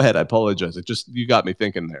 But go ahead. I apologize. You got me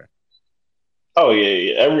thinking there. Oh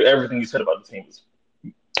yeah. Everything you said about the team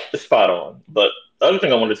is spot on. But the other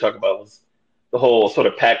thing I wanted to talk about was the whole sort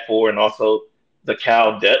of Pac-4 and also the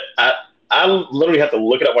Cal debt. I literally have to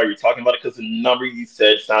look it up while you're talking about it because the number you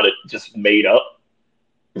said sounded just made up,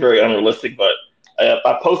 very unrealistic. But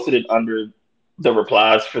I posted it under the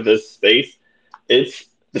replies for this space. It's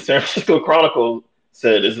the San Francisco Chronicle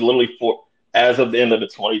said is literally as of the end of the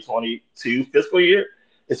 2022 fiscal year,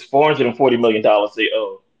 it's $440 million they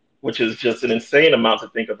owe, which is just an insane amount to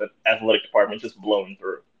think of an athletic department just blowing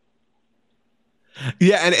through.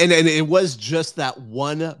 Yeah, and it was just that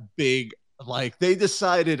one big. Like they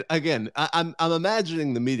decided again. I'm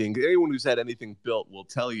imagining the meeting. Anyone who's had anything built will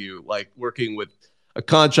tell you, like working with a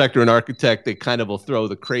contractor, an architect, they kind of will throw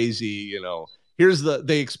the crazy,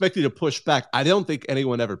 they expect you to push back. I don't think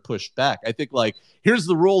anyone ever pushed back. I think like here's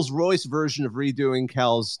the Rolls Royce version of redoing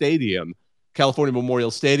Cal's stadium, California Memorial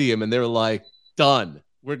Stadium, and they're like, done.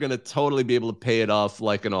 We're gonna totally be able to pay it off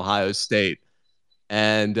like an Ohio State.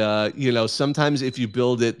 And sometimes if you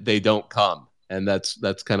build it, they don't come. And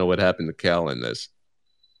that's kind of what happened to Cal in this.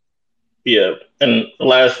 Yeah, and the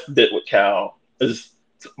last bit with Cal is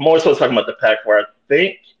more so talking about the Pac, where I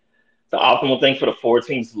think the optimal thing for the 4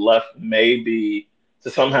 teams left may be to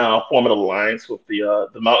somehow form an alliance with the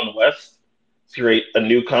Mountain West to create a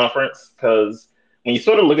new conference. Because when you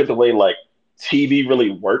sort of look at the way like TV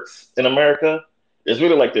really works in America, there's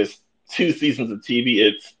really like there's 2 seasons of TV.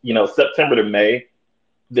 It's September to May,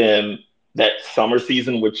 then that summer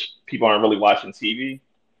season, which people aren't really watching TV.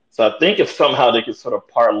 So I think if somehow they could sort of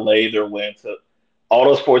parlay their way into all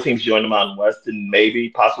those 4 teams join the Mountain West and maybe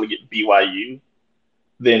possibly get BYU,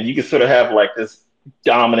 then you could sort of have like this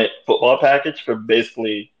dominant football package for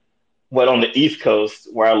basically what on the East Coast,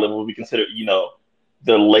 where I live, would be considered,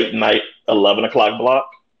 the late night 11 o'clock block.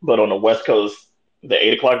 But on the West Coast, the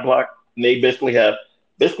 8 o'clock block, and they basically have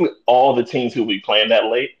all the teams who will be playing that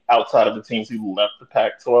late outside of the teams who left the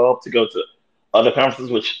Pac-12 to go to other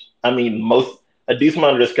conferences, which, I mean, a decent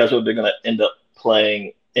amount of their schedule, they're going to end up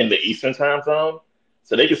playing in the Eastern time zone.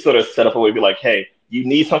 So they can sort of set up a way to be like, hey, you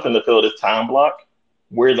need something to fill this time block.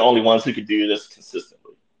 We're the only ones who can do this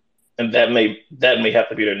consistently. And that may have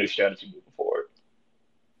to be their new strategy moving forward.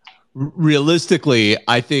 Realistically,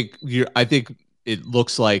 I think it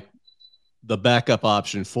looks like the backup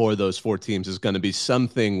option for those 4 teams is going to be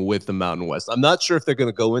something with the Mountain West. I'm not sure if they're going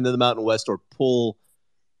to go into the Mountain West or pull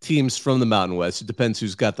teams from the Mountain West. It depends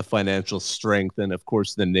who's got the financial strength and, of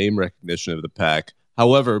course, the name recognition of the Pac.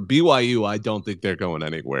 However, BYU, I don't think they're going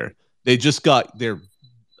anywhere. They just got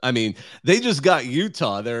I mean, they just got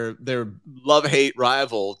Utah, their love-hate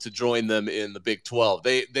rival, to join them in the Big 12.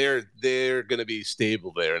 They're going to be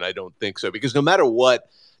stable there, and I don't think so, because no matter what,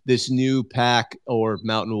 this new Pac or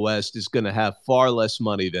Mountain West is going to have far less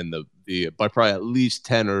money than the by probably at least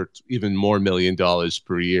 10 or even more $1 million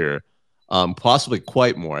per year, possibly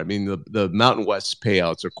quite more. I mean, the Mountain West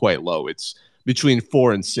payouts are quite low. It's between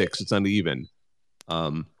 4 and 6. It's uneven. I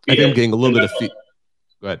think I'm getting a little bit of fee.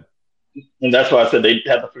 Go ahead. And that's why I said they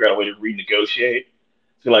have to figure out a way to renegotiate.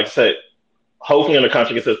 So, like I said, hopefully in the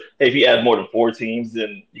contract it says, hey, if you add more than 4 teams,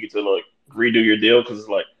 then you get to like redo your deal, because it's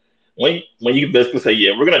like when you basically say,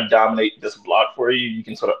 yeah, we're going to dominate this block for you, you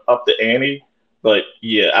can sort of up the ante. But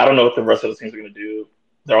yeah, I don't know what the rest of the teams are going to do.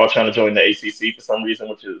 They're all trying to join the ACC for some reason,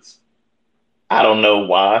 which is, I don't know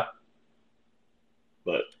why.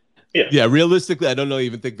 But yeah, realistically, I don't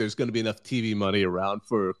even think there's going to be enough TV money around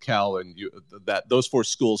for Cal and those 4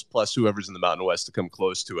 schools plus whoever's in the Mountain West to come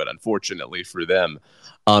close to it, unfortunately for them,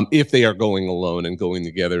 if they are going alone and going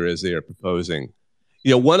together as they are proposing.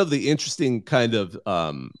 One of the interesting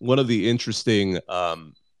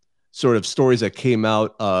sort of stories that came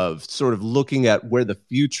out of sort of looking at where the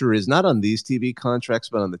future is, not on these TV contracts,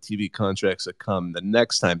 but on the TV contracts that come the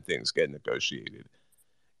next time things get negotiated,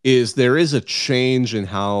 is there is a change in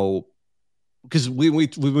how, because we've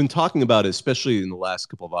been talking about it, especially in the last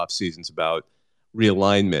couple of off seasons, about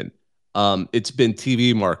realignment. It's been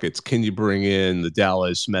TV markets. Can you bring in the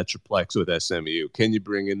Dallas Metroplex with SMU? Can you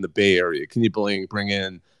bring in the Bay Area? Can you bring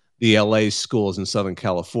in the LA schools in Southern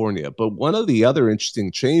California? But one of the other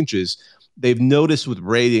interesting changes they've noticed with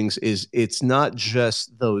ratings is it's not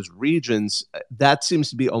just those regions. That seems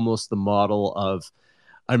to be almost the model of,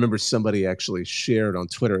 I remember somebody actually shared on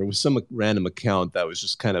Twitter, it was some random account that was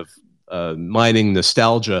just kind of mining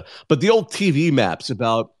nostalgia, but the old TV maps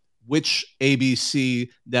about which ABC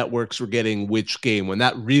networks were getting which game, when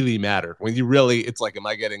that really mattered. When you really, it's like, am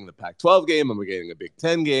I getting the Pac-12 game? Am I getting a Big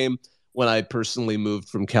Ten game? When I personally moved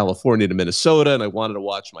from California to Minnesota and I wanted to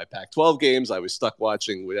watch my Pac-12 games, I was stuck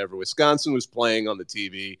watching whatever Wisconsin was playing on the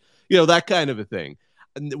TV, that kind of a thing.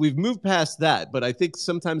 And we've moved past that, but I think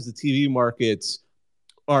sometimes the TV markets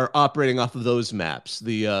are operating off of those maps,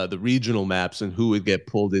 the regional maps, and who would get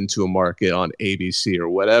pulled into a market on ABC or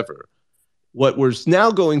whatever. What we're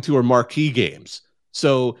now going to are marquee games.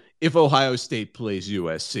 So if Ohio State plays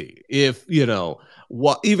USC, if,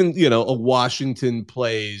 even, a Washington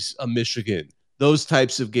plays a Michigan, those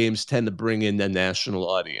types of games tend to bring in the national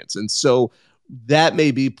audience. And so that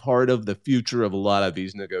may be part of the future of a lot of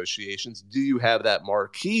these negotiations. Do you have that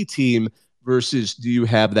marquee team versus do you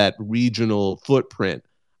have that regional footprint?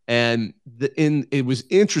 And it was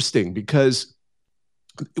interesting because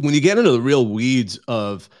when you get into the real weeds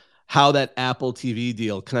of how that Apple TV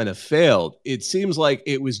deal kind of failed, it seems like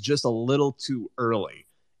it was just a little too early,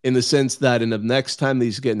 in the sense that in the next time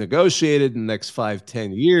these get negotiated in the next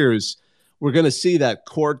 5-10 years, we're going to see that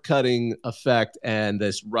cord cutting effect and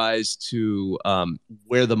this rise to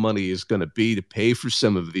where the money is going to be to pay for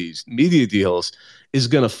some of these media deals is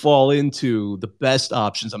going to fall into the best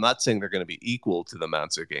options. I'm not saying they're going to be equal to the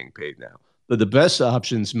amounts they're getting paid now, but the best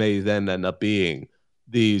options may then end up being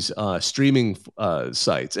these streaming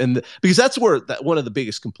sites. And because that's where one of the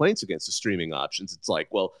biggest complaints against the streaming options, it's like,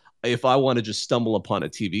 well, if I want to just stumble upon a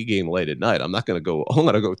TV game late at night, I'm going to go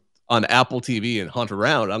on Apple TV and hunt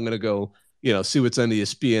around. I'm going to go, see what's on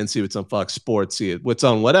ESPN, see what's on Fox Sports, see what's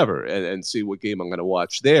on whatever, and see what game I'm going to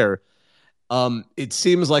watch there. It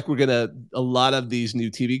seems like a lot of these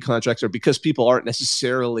new TV contracts are because people aren't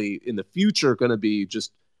necessarily in the future going to be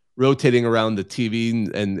just rotating around the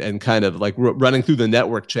TV and kind of like running through the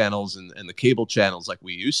network channels and the cable channels like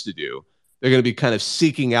we used to do. They're going to be kind of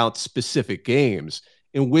seeking out specific games,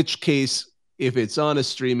 in which case, if it's on a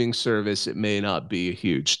streaming service, it may not be a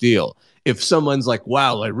huge deal. If someone's like,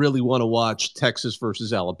 wow, I really want to watch Texas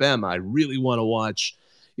versus Alabama, I really want to watch,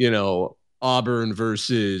 Auburn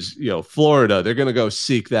versus, Florida, they're going to go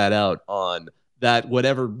seek that out on that,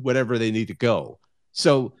 whatever they need to go.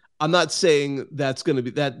 So I'm not saying that's going to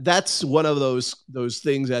be that's one of those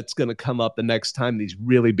things that's going to come up the next time these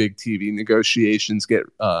really big TV negotiations get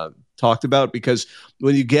talked about, because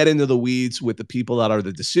when you get into the weeds with the people that are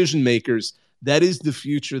the decision makers, that is the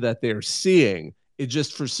future that they're seeing. It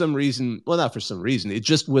just, for some reason, well, not for some reason, it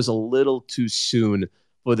just was a little too soon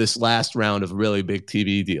for this last round of really big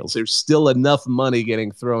TV deals. There's still enough money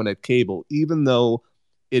getting thrown at cable, even though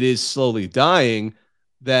it is slowly dying,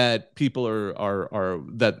 that people are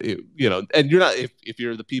that, and you're not, if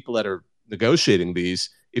you're the people that are negotiating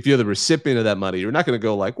these, if you're the recipient of that money, you're not going to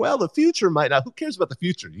go like, well, the future might not, who cares about the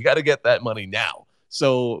future? You got to get that money now.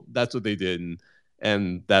 So that's what they did.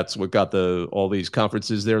 And that's what got all these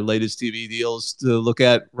conferences their latest TV deals to look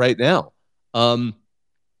at right now.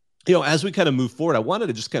 As we kind of move forward, I wanted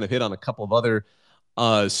to just kind of hit on a couple of other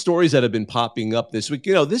stories that have been popping up this week.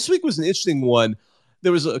 This week was an interesting one.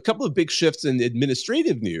 There was a couple of big shifts in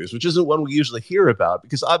administrative news, which isn't one we usually hear about,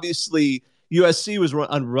 because obviously USC was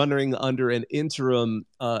running under an interim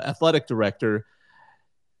athletic director.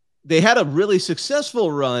 They had a really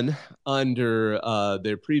successful run under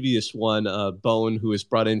their previous one, Bowen, who was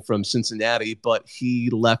brought in from Cincinnati, but he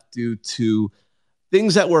left due to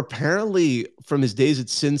things that were apparently from his days at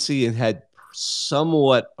Cincy and had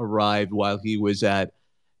somewhat arrived while he was at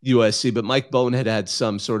USC. But Mike Bowen had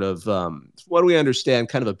some sort of, what do we understand,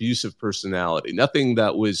 kind of abusive personality. Nothing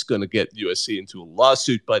that was going to get USC into a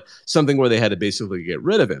lawsuit, but something where they had to basically get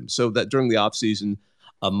rid of him. So that during the offseason,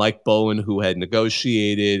 Mike Bowen, who had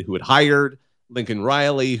negotiated, who had hired Lincoln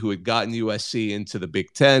Riley, who had gotten USC into the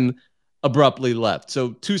Big Ten, abruptly left.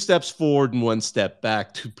 So 2 steps forward and 1 step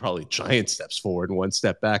back, 2 probably giant steps forward and 1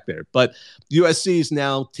 step back there. But USC has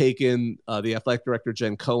now taken the athletic director,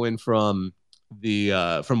 Jen Cohen, from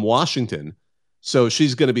Washington. So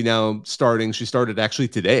she's going to be now starting. She started actually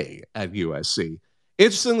today at USC.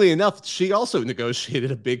 Interestingly enough, she also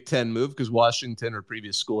negotiated a Big Ten move because Washington, her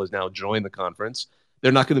previous school, has now joined the conference.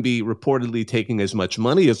 They're not going to be reportedly taking as much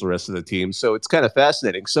money as the rest of the team. So it's kind of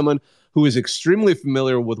fascinating. Someone who is extremely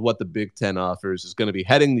familiar with what the Big Ten offers is going to be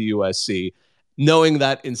heading to USC, knowing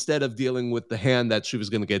that instead of dealing with the hand that she was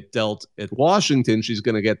going to get dealt at Washington, she's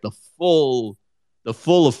going to get the full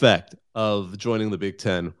effect of joining the Big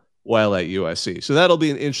Ten while at USC. So that'll be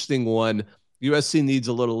an interesting one. USC needs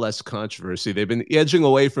a little less controversy. They've been edging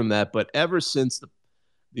away from that, but ever since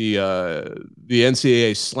the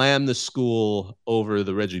NCAA slammed the school over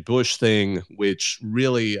the Reggie Bush thing, which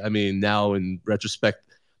really, I mean, now in retrospect,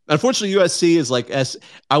 unfortunately, USC is like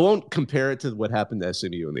I won't compare it to what happened to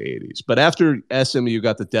SMU in the 80s, but after SMU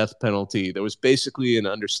got the death penalty, there was basically an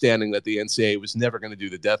understanding that the NCAA was never going to do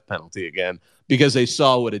the death penalty again because they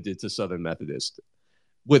saw what it did to Southern Methodist.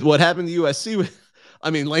 With what happened to USC,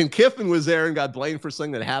 I mean, Lane Kiffin was there and got blamed for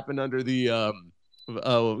something that happened under the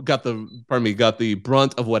got the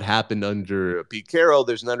brunt of what happened under Pete Carroll.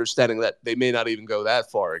 There's an understanding that they may not even go that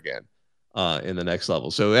far again in the next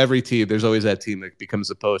level. So every team, there's always that team that becomes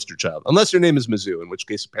a poster child, unless your name is Mizzou, in which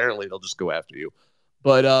case apparently they'll just go after you.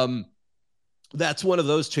 But that's one of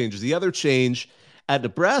those changes. The other change at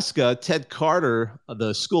Nebraska, Ted Carter,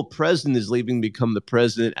 the school president, is leaving to become the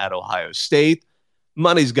president at Ohio State.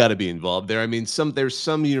 Money's got to be involved there. I mean, there's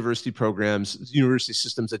some university programs, university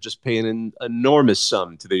systems that just pay an enormous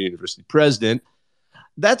sum to the university president.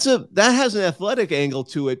 That has an athletic angle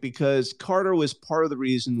to it because Carter was part of the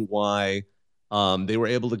reason why they were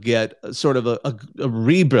able to get sort of a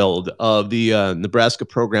rebuild of the Nebraska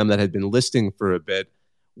program that had been listing for a bit,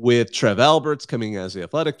 with Trev Alberts coming as the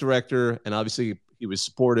athletic director. And obviously he was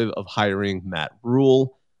supportive of hiring Matt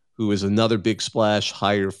Rhule, who is another big splash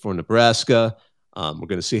hire for Nebraska. We're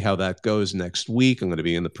going to see how that goes next week. I'm going to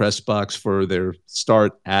be in the press box for their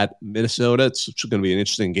start at Minnesota. It's going to be an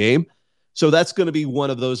interesting game. So that's going to be one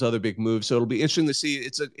of those other big moves. So it'll be interesting to see.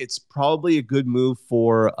 It's probably a good move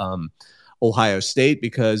for Ohio State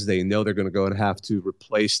because they know they're going to go and have to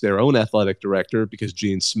replace their own athletic director because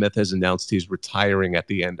Gene Smith has announced he's retiring at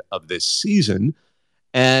the end of this season.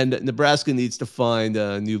 And Nebraska needs to find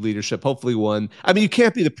new leadership, hopefully one. I mean, you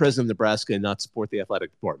can't be the president of Nebraska and not support the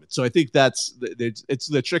athletic department. So I think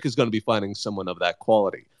the trick is going to be finding someone of that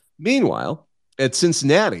quality. Meanwhile, at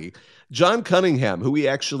Cincinnati, John Cunningham, who we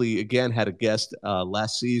actually, again, had a guest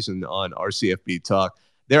last season on RCFB Talk,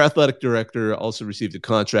 their athletic director also received a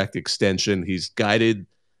contract extension. He's guided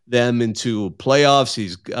them into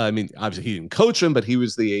playoffs. Obviously he didn't coach them, but he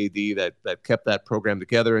was the AD that kept that program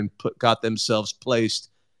together and got themselves placed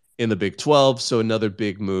in the Big 12. So another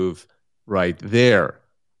big move right there.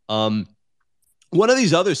 One of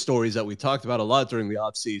these other stories that we talked about a lot during the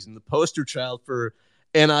offseason, the poster child for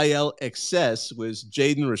NIL excess, was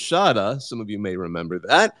Jaden Rashada. Some of you may remember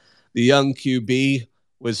that. The young QB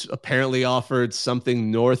was apparently offered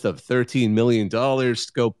something north of $13 million to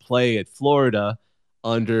go play at Florida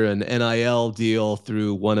under an NIL deal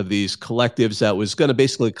through one of these collectives that was going to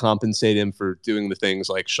basically compensate him for doing the things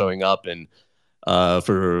like showing up and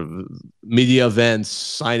for media events,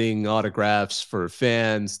 signing autographs for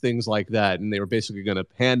fans, things like that. And they were basically going to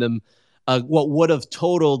hand him what would have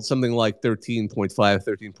totaled something like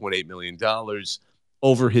 $13.8 million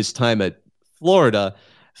over his time at Florida.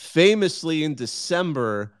 Famously, in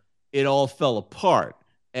December, it all fell apart.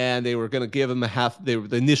 And they were going to give him the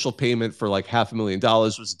initial payment for like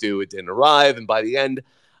 $500,000 was due. It didn't arrive. And by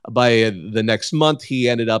the next month, he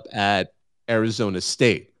ended up at Arizona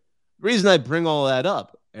State. The reason I bring all that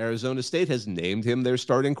up, Arizona State has named him their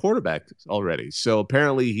starting quarterback already. So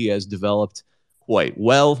apparently he has developed quite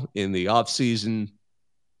well in the offseason.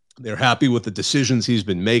 They're happy with the decisions he's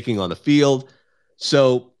been making on the field.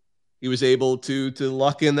 So he was able to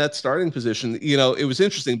lock in that starting position. You know, it was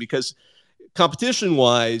interesting because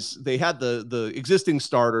competition-wise, they had the existing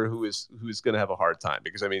starter who is going to have a hard time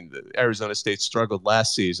because, I mean, Arizona State struggled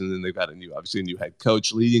last season, and they've got a new head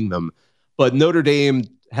coach leading them. But Notre Dame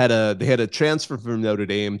had a transfer from Notre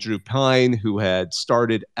Dame, Drew Pine, who had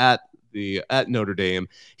started at Notre Dame.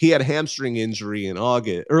 He had a hamstring injury in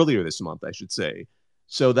August, earlier this month, I should say.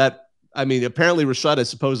 So that, I mean, apparently Rashad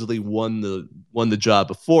supposedly won the job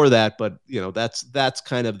before that, but you know, that's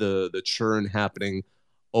kind of the churn happening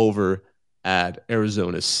over at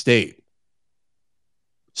Arizona State.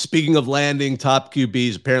 Speaking of landing top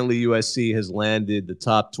QBs, apparently USC has landed the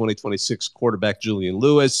top 2026 quarterback Julian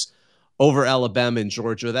Lewis over Alabama and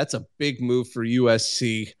Georgia. That's a big move for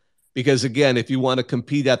USC because, again, if you want to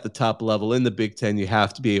compete at the top level in the Big Ten, you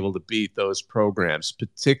have to be able to beat those programs,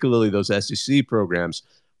 particularly those SEC programs,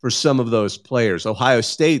 for some of those players. Ohio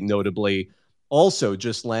State, notably, also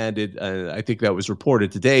just landed, I think that was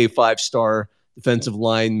reported today, 5-star defensive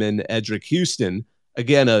lineman Edric Houston,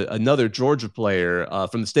 again, another Georgia player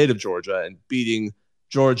from the state of Georgia, and beating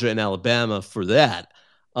Georgia and Alabama for that.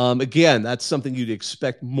 Again, that's something you'd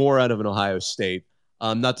expect more out of an Ohio State.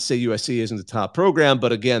 Not to say USC isn't a top program,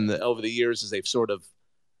 but again, over the years, as they've sort of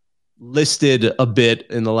listed a bit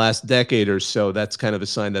in the last decade or so, that's kind of a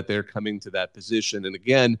sign that they're coming to that position. And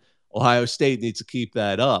again, Ohio State needs to keep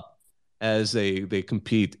that up as they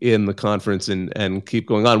compete in the conference and keep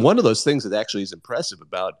going on. One of those things that actually is impressive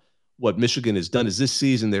about what Michigan has done is this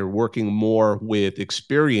season they're working more with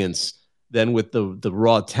experience than with the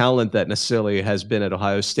raw talent that necessarily has been at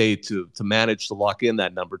Ohio State to manage to lock in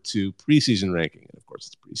that number 2 preseason ranking. And of course,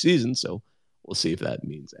 it's preseason, so we'll see if that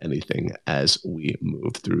means anything as we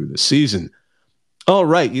move through the season. All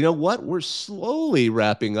right, you know what? We're slowly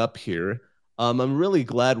wrapping up here. I'm really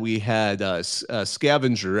glad we had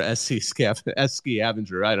Scavenger, SC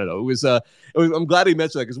Scavenger. I don't know. I'm glad he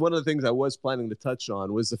mentioned that because one of the things I was planning to touch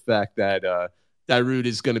on was the fact that Darude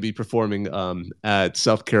is going to be performing at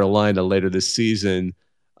South Carolina later this season.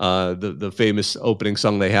 The famous opening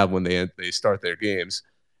song they have when they start their games.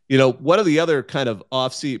 You know, one of the other kind of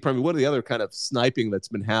sniping that's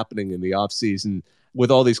been happening in the offseason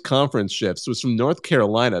with all these conference shifts was from North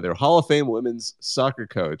Carolina. Their Hall of Fame women's soccer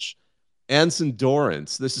coach, Anson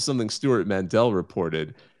Dorrance. This is something Stuart Mandel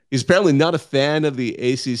reported. He's apparently not a fan of the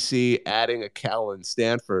ACC adding a Cal and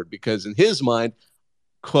Stanford because in his mind,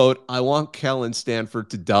 quote, I want Cal and Stanford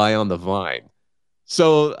to die on the vine.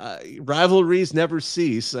 So rivalries never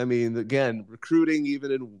cease. I mean, again, recruiting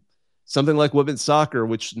even in something like women's soccer,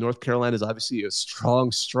 which North Carolina is obviously a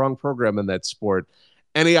strong program in that sport.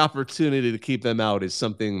 Any opportunity to keep them out is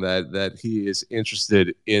something that he is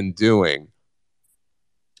interested in doing.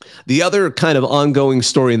 The other kind of ongoing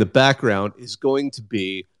story in the background is going to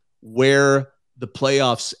be where the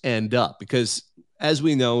playoffs end up, because as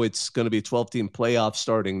we know, it's going to be a 12-team playoff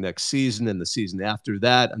starting next season and the season after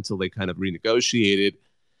that until they kind of renegotiated.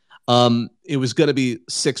 It was going to be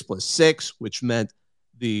 6+6, which meant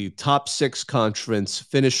the top 6 conference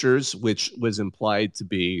finishers, which was implied to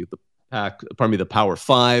be the Power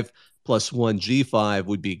 5 plus 1 G5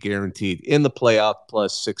 would be guaranteed in the playoff,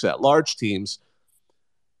 plus 6 at-large teams.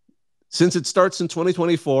 Since it starts in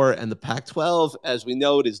 2024 and the Pac-12, as we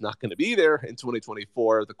know, it is not going to be there in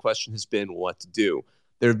 2024, the question has been what to do.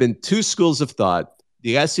 There have been 2 schools of thought.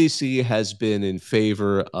 The SEC has been in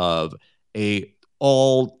favor of a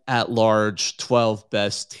all at-large 12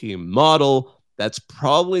 best team model. That's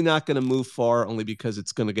probably not going to move far, only because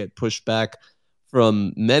it's going to get pushed back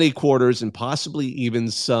from many quarters and possibly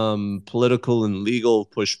even some political and legal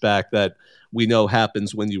pushback that we know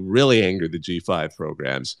happens when you really anger the G5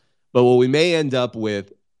 programs. But what we may end up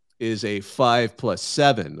with is a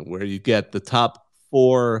 5+7, where you get the top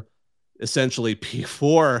 4, essentially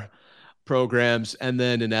P4 programs, and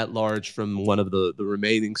then an at-large from one of the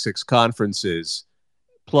remaining 6 conferences,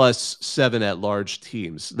 plus 7 at-large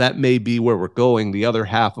teams. That may be where we're going. The other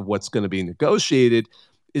half of what's going to be negotiated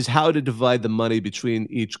is how to divide the money between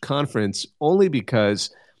each conference, only because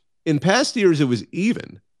in past years it was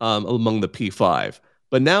even among the P5.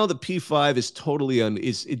 But now the P5 is totally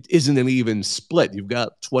it isn't an even split. You've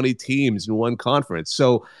got 20 teams in one conference.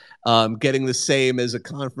 So getting the same as a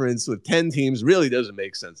conference with 10 teams really doesn't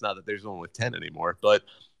make sense. Not that there's only 10 anymore. But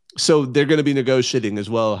so they're going to be negotiating as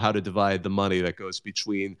well how to divide the money that goes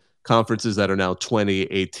between conferences that are now 20,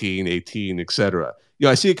 18, 18, etc.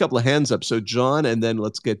 I see a couple of hands up. So John, and then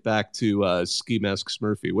let's get back to Ski Mask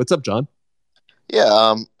Smurfy. What's up, John?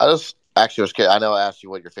 Yeah, I just actually was curious. I know I asked you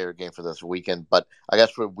what your favorite game for this weekend, but I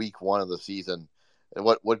guess for week 1 of the season,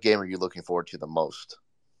 what game are you looking forward to the most?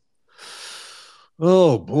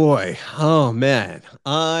 Oh boy. Oh man.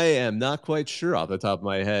 I am not quite sure off the top of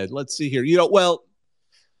my head. Let's see here.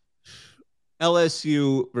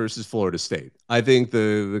 LSU versus Florida State. I think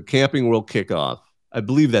the Camping World kickoff, I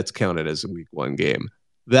believe that's counted as a week 1 game.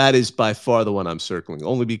 That is by far the one I'm circling,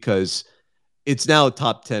 only because it's now a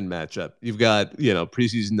top 10 matchup. You've got,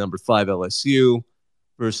 preseason number 5 LSU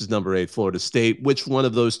versus number 8 Florida State. Which one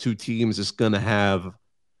of those two teams is going to have,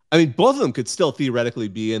 I mean, both of them could still theoretically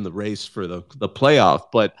be in the race for the playoff,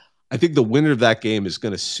 but I think the winner of that game is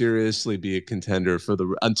going to seriously be a contender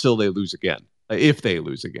until they lose again, if they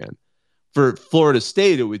lose again. For Florida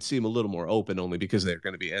State, it would seem a little more open only because they're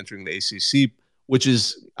going to be entering the ACC, which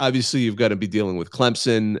is obviously you've got to be dealing with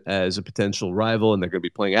Clemson as a potential rival, and they're going to be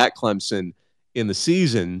playing at Clemson in the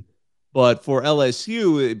season. But for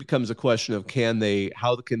LSU, it becomes a question of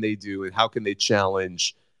how can they do and how can they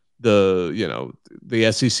challenge the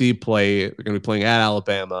SEC play. They're going to be playing at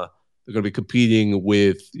Alabama. They're going to be competing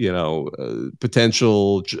with,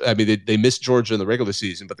 potential. I mean, they missed Georgia in the regular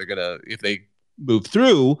season, but they're going to, if they move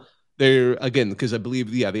through, they're, again, because I believe,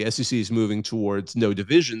 the SEC is moving towards no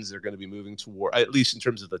divisions. They're going to be moving toward, at least in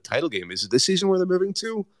terms of the title game. Is it this season where they're moving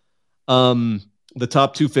to? The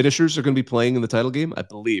top 2 finishers are going to be playing in the title game, I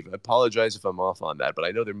believe. I apologize if I'm off on that, but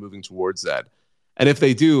I know they're moving towards that. And if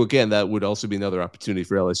they do, again, that would also be another opportunity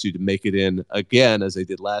for LSU to make it in again, as they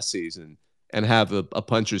did last season, and have a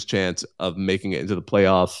puncher's chance of making it into the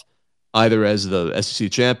playoff, either as the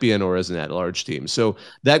SEC champion or as an at-large team. So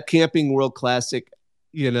that Camping World Classic,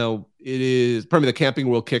 it is probably the Camping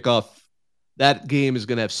World kickoff. That game is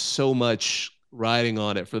going to have so much riding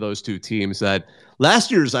on it for those two teams that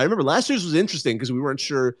I remember last year's was interesting because we weren't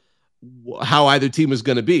sure how either team was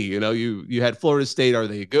going to be. You had Florida State, are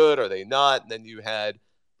they good? Are they not? And then you had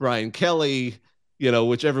Brian Kelly,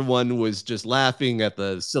 which everyone was just laughing at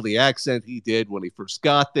the silly accent he did when he first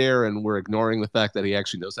got there. And we're ignoring the fact that he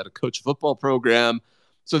actually knows how to coach a football program.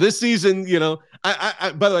 So this season,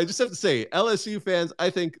 I by the way, I just have to say, LSU fans,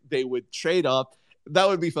 I think they would trade up. That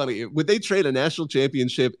would be funny. Would they trade a national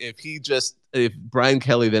championship if Brian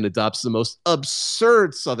Kelly then adopts the most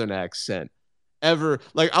absurd Southern accent ever?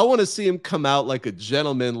 Like, I want to see him come out like a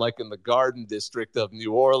gentleman, like in the Garden District of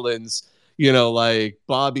New Orleans, like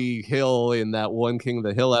Bobby Hill in that one King of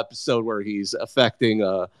the Hill episode where he's affecting,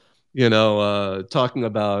 talking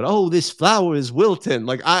about, oh, this flower is wilting.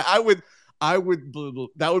 Like, I would,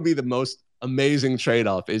 that would be the most amazing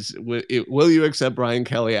trade-off. Will you accept Brian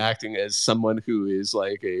Kelly acting as someone who is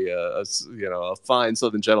like a fine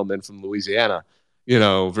Southern gentleman from Louisiana,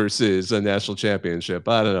 versus a national championship?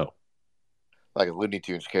 I don't know. Like a Looney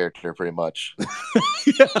Tunes character, pretty much.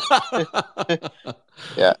 Yeah.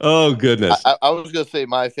 Yeah. Oh goodness. I was gonna say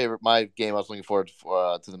my game I was looking forward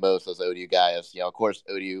to the most as ODU guy is, of course,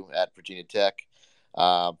 ODU at Virginia Tech,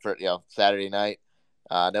 for Saturday night.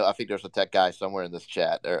 No, I think there's a Tech guy somewhere in this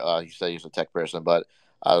chat. Or he said he's a Tech person, but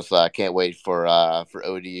I can't wait for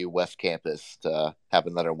ODU West Campus to have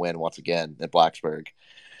another win once again at Blacksburg.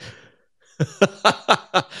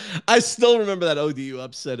 I still remember that ODU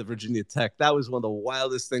upset at Virginia Tech. That was one of the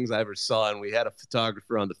wildest things I ever saw, and we had a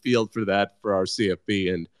photographer on the field for our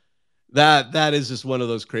CFB, and that is just one of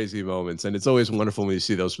those crazy moments. And it's always wonderful when you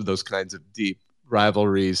see those kinds of deep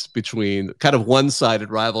rivalries between kind of one-sided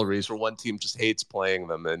rivalries where one team just hates playing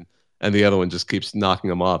them and the other one just keeps knocking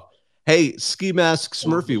them off. Hey, Ski Mask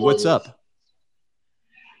Smurfy, what's up?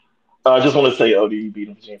 I just want to say ODU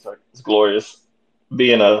beating Virginia Tech. It's glorious.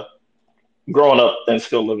 Growing up and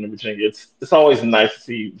still living in Virginia, it's always nice to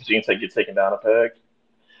see Virginia Tech get taken down a peg.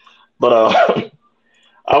 But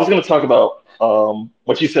I was going to talk about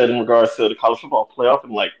what you said in regards to the college football playoff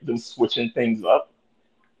and like them switching things up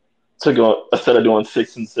to go instead of doing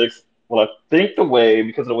 6-6. Well, I think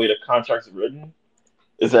because of the way the contract's written,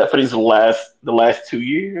 is that for the last 2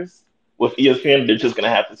 years with ESPN, they're just going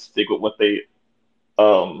to have to stick with what they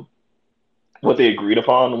agreed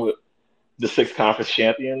upon with the 6 conference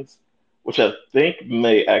champions, which I think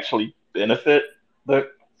may actually benefit the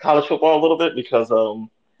college football a little bit because,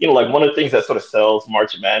 like one of the things that sort of sells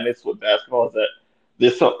March Madness with basketball is that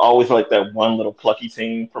there's always like that one little plucky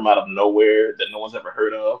team from out of nowhere that no one's ever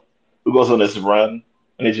heard of who goes on this run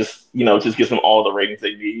and it just gives them all the ratings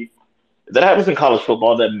they need. If that happens in college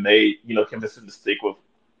football, that may, convince them to stick with,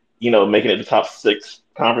 making it the top 6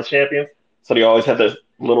 conference champions. So they always have this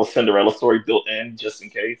little Cinderella story built in just in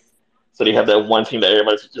case. So they have that one team that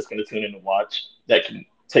everybody's just going to tune in to watch that can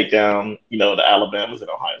take down, the Alabamas and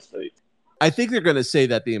Ohio State. I think they're going to say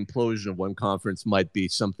that the implosion of one conference might be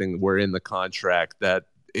something where in the contract that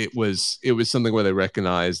it was something where they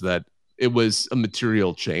recognized that it was a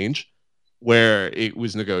material change where it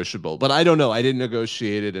was negotiable. But I don't know. I didn't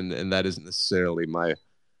negotiate it, and that isn't necessarily my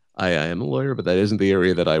 – I am a lawyer, but that isn't the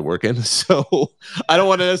area that I work in. So I don't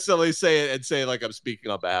want to necessarily say it and say like I'm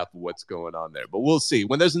speaking on behalf of what's going on there. But we'll see.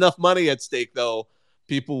 When there's enough money at stake, though,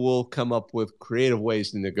 people will come up with creative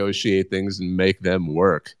ways to negotiate things and make them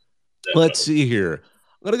work. Let's see here.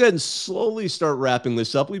 I'm going to go ahead and slowly start wrapping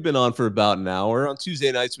this up. We've been on for about an hour. On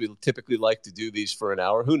Tuesday nights, we typically like to do these for an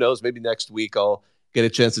hour. Who knows? Maybe next week I'll get a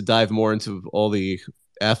chance to dive more into all the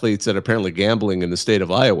athletes that are apparently gambling in the state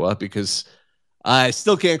of Iowa, because I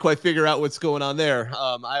still can't quite figure out what's going on there.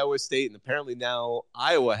 Iowa State, and apparently now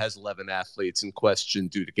Iowa has 11 athletes in question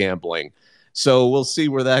due to gambling. So we'll see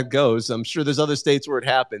where that goes. I'm sure there's other states where it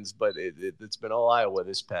happens, but it's been all Iowa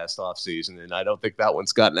this past offseason, and I don't think that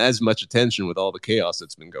one's gotten as much attention with all the chaos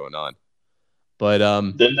that's been going on. But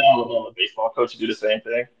didn't the Alabama baseball coach do the same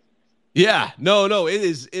thing? Yeah, no, it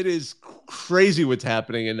is crazy what's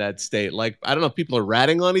happening in that state. Like, I don't know if people are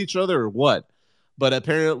ratting on each other or what, but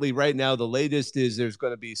apparently right now the latest is there's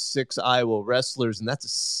going to be 6 Iowa wrestlers, and that's a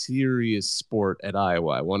serious sport at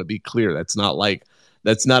Iowa. I want to be clear. That's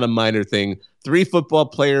not a minor thing. 3 football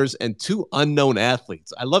players and 2 unknown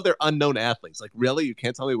athletes. I love their unknown athletes. Like, really? You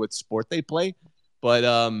can't tell me what sport they play? But,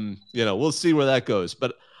 we'll see where that goes.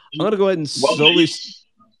 But I'm going to go ahead and slowly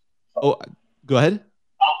 – Oh, go ahead.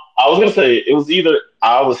 I was going to say it was either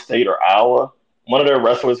Iowa State or Iowa. One of their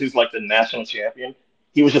wrestlers who's like the national champion,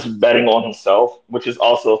 he was just betting on himself, which is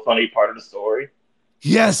also a funny part of the story.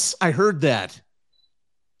 Yes, I heard that.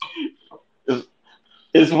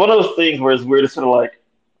 It's one of those things where it's weird. It's sort of like,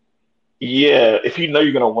 yeah, if you know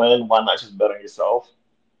you're going to win, why not just bet on yourself?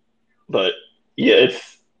 But yeah,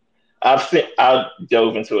 I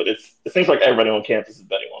dove into it. It seems like everybody on campus is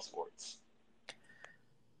betting on sports.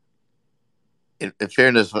 In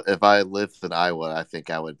fairness, if I lived in Iowa, I think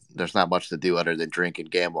I would. There's not much to do other than drink and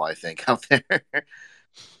gamble, I think, out there.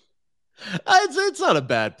 It's not a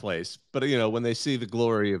bad place, but when they see the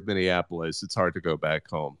glory of Minneapolis, it's hard to go back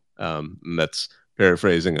home. And that's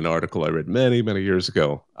paraphrasing an article I read many, many years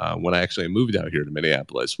ago when I actually moved out here to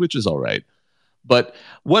Minneapolis, which is all right. But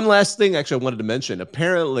one last thing, actually, I wanted to mention.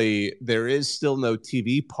 Apparently, there is still no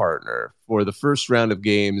TV partner for the first round of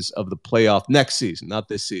games of the playoff next season, not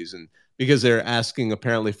this season, because they're asking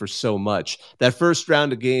apparently for so much. That first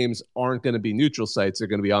round of games aren't going to be neutral sites. They're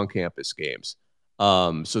going to be on-campus games.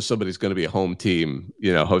 So somebody's going to be a home team,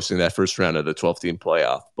 hosting that first round of the 12-team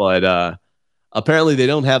playoff. But apparently they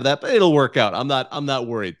don't have that, but it'll work out. I'm not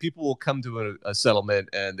worried. People will come to a settlement,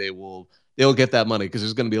 and they'll get that money, because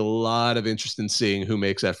there's going to be a lot of interest in seeing who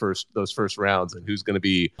makes those first rounds and who's going to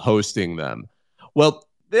be hosting them. Well,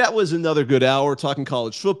 that was another good hour talking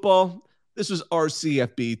college football. This was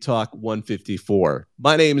RCFB Talk 154.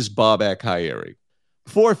 My name is Bob Akhieri.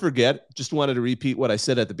 Before I forget, just wanted to repeat what I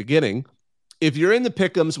said at the beginning. If you're in the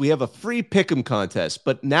Pick'ems, we have a free Pick'em contest,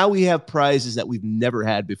 but now we have prizes that we've never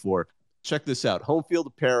had before. Check this out. Home Field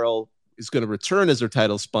Apparel is going to return as their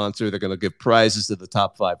title sponsor. They're going to give prizes to the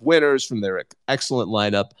top 5 winners from their excellent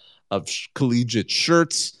lineup of collegiate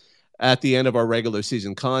shirts at the end of our regular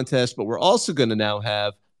season contest. But we're also going to now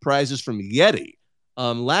have prizes from Yeti.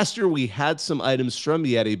 Last year, we had some items from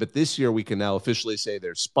Yeti, but this year we can now officially say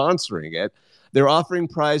they're sponsoring it. They're offering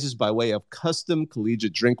prizes by way of custom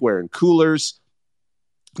collegiate drinkware and coolers.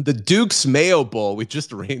 The Duke's Mayo Bowl, we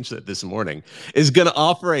just arranged it this morning, is going to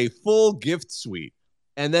offer a full gift suite.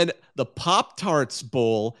 And then the Pop-Tarts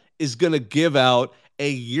Bowl is going to give out a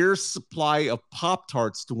year's supply of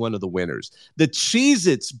Pop-Tarts to one of the winners. The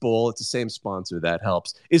Cheez-Its Bowl, it's the same sponsor, that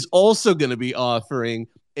helps, is also going to be offering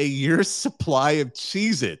a year's supply of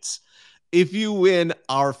Cheez-Its. If you win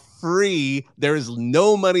our free, there is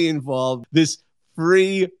no money involved, this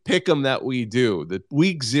free Pick'em that we do. The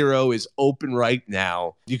week 0 is open right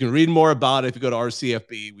now. You can read more about it if you go to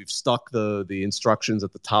RCFB. We've stuck the instructions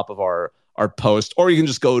at the top of our post, or you can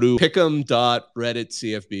just go to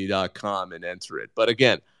pick'em.redditcfb.com and enter it. But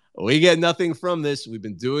again, we get nothing from this. We've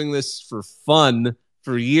been doing this for fun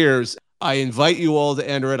for years. I invite you all to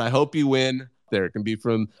enter it. I hope you win. There, it can be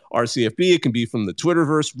from RCFB, it can be from the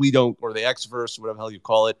Twitterverse, or the Xverse, whatever the hell you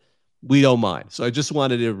call it. We don't mind. So I just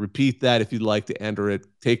wanted to repeat that. If you'd like to enter it,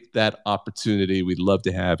 take that opportunity. We'd love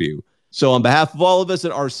to have you. So on behalf of all of us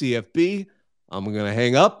at RCFB, I'm going to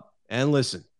hang up and listen.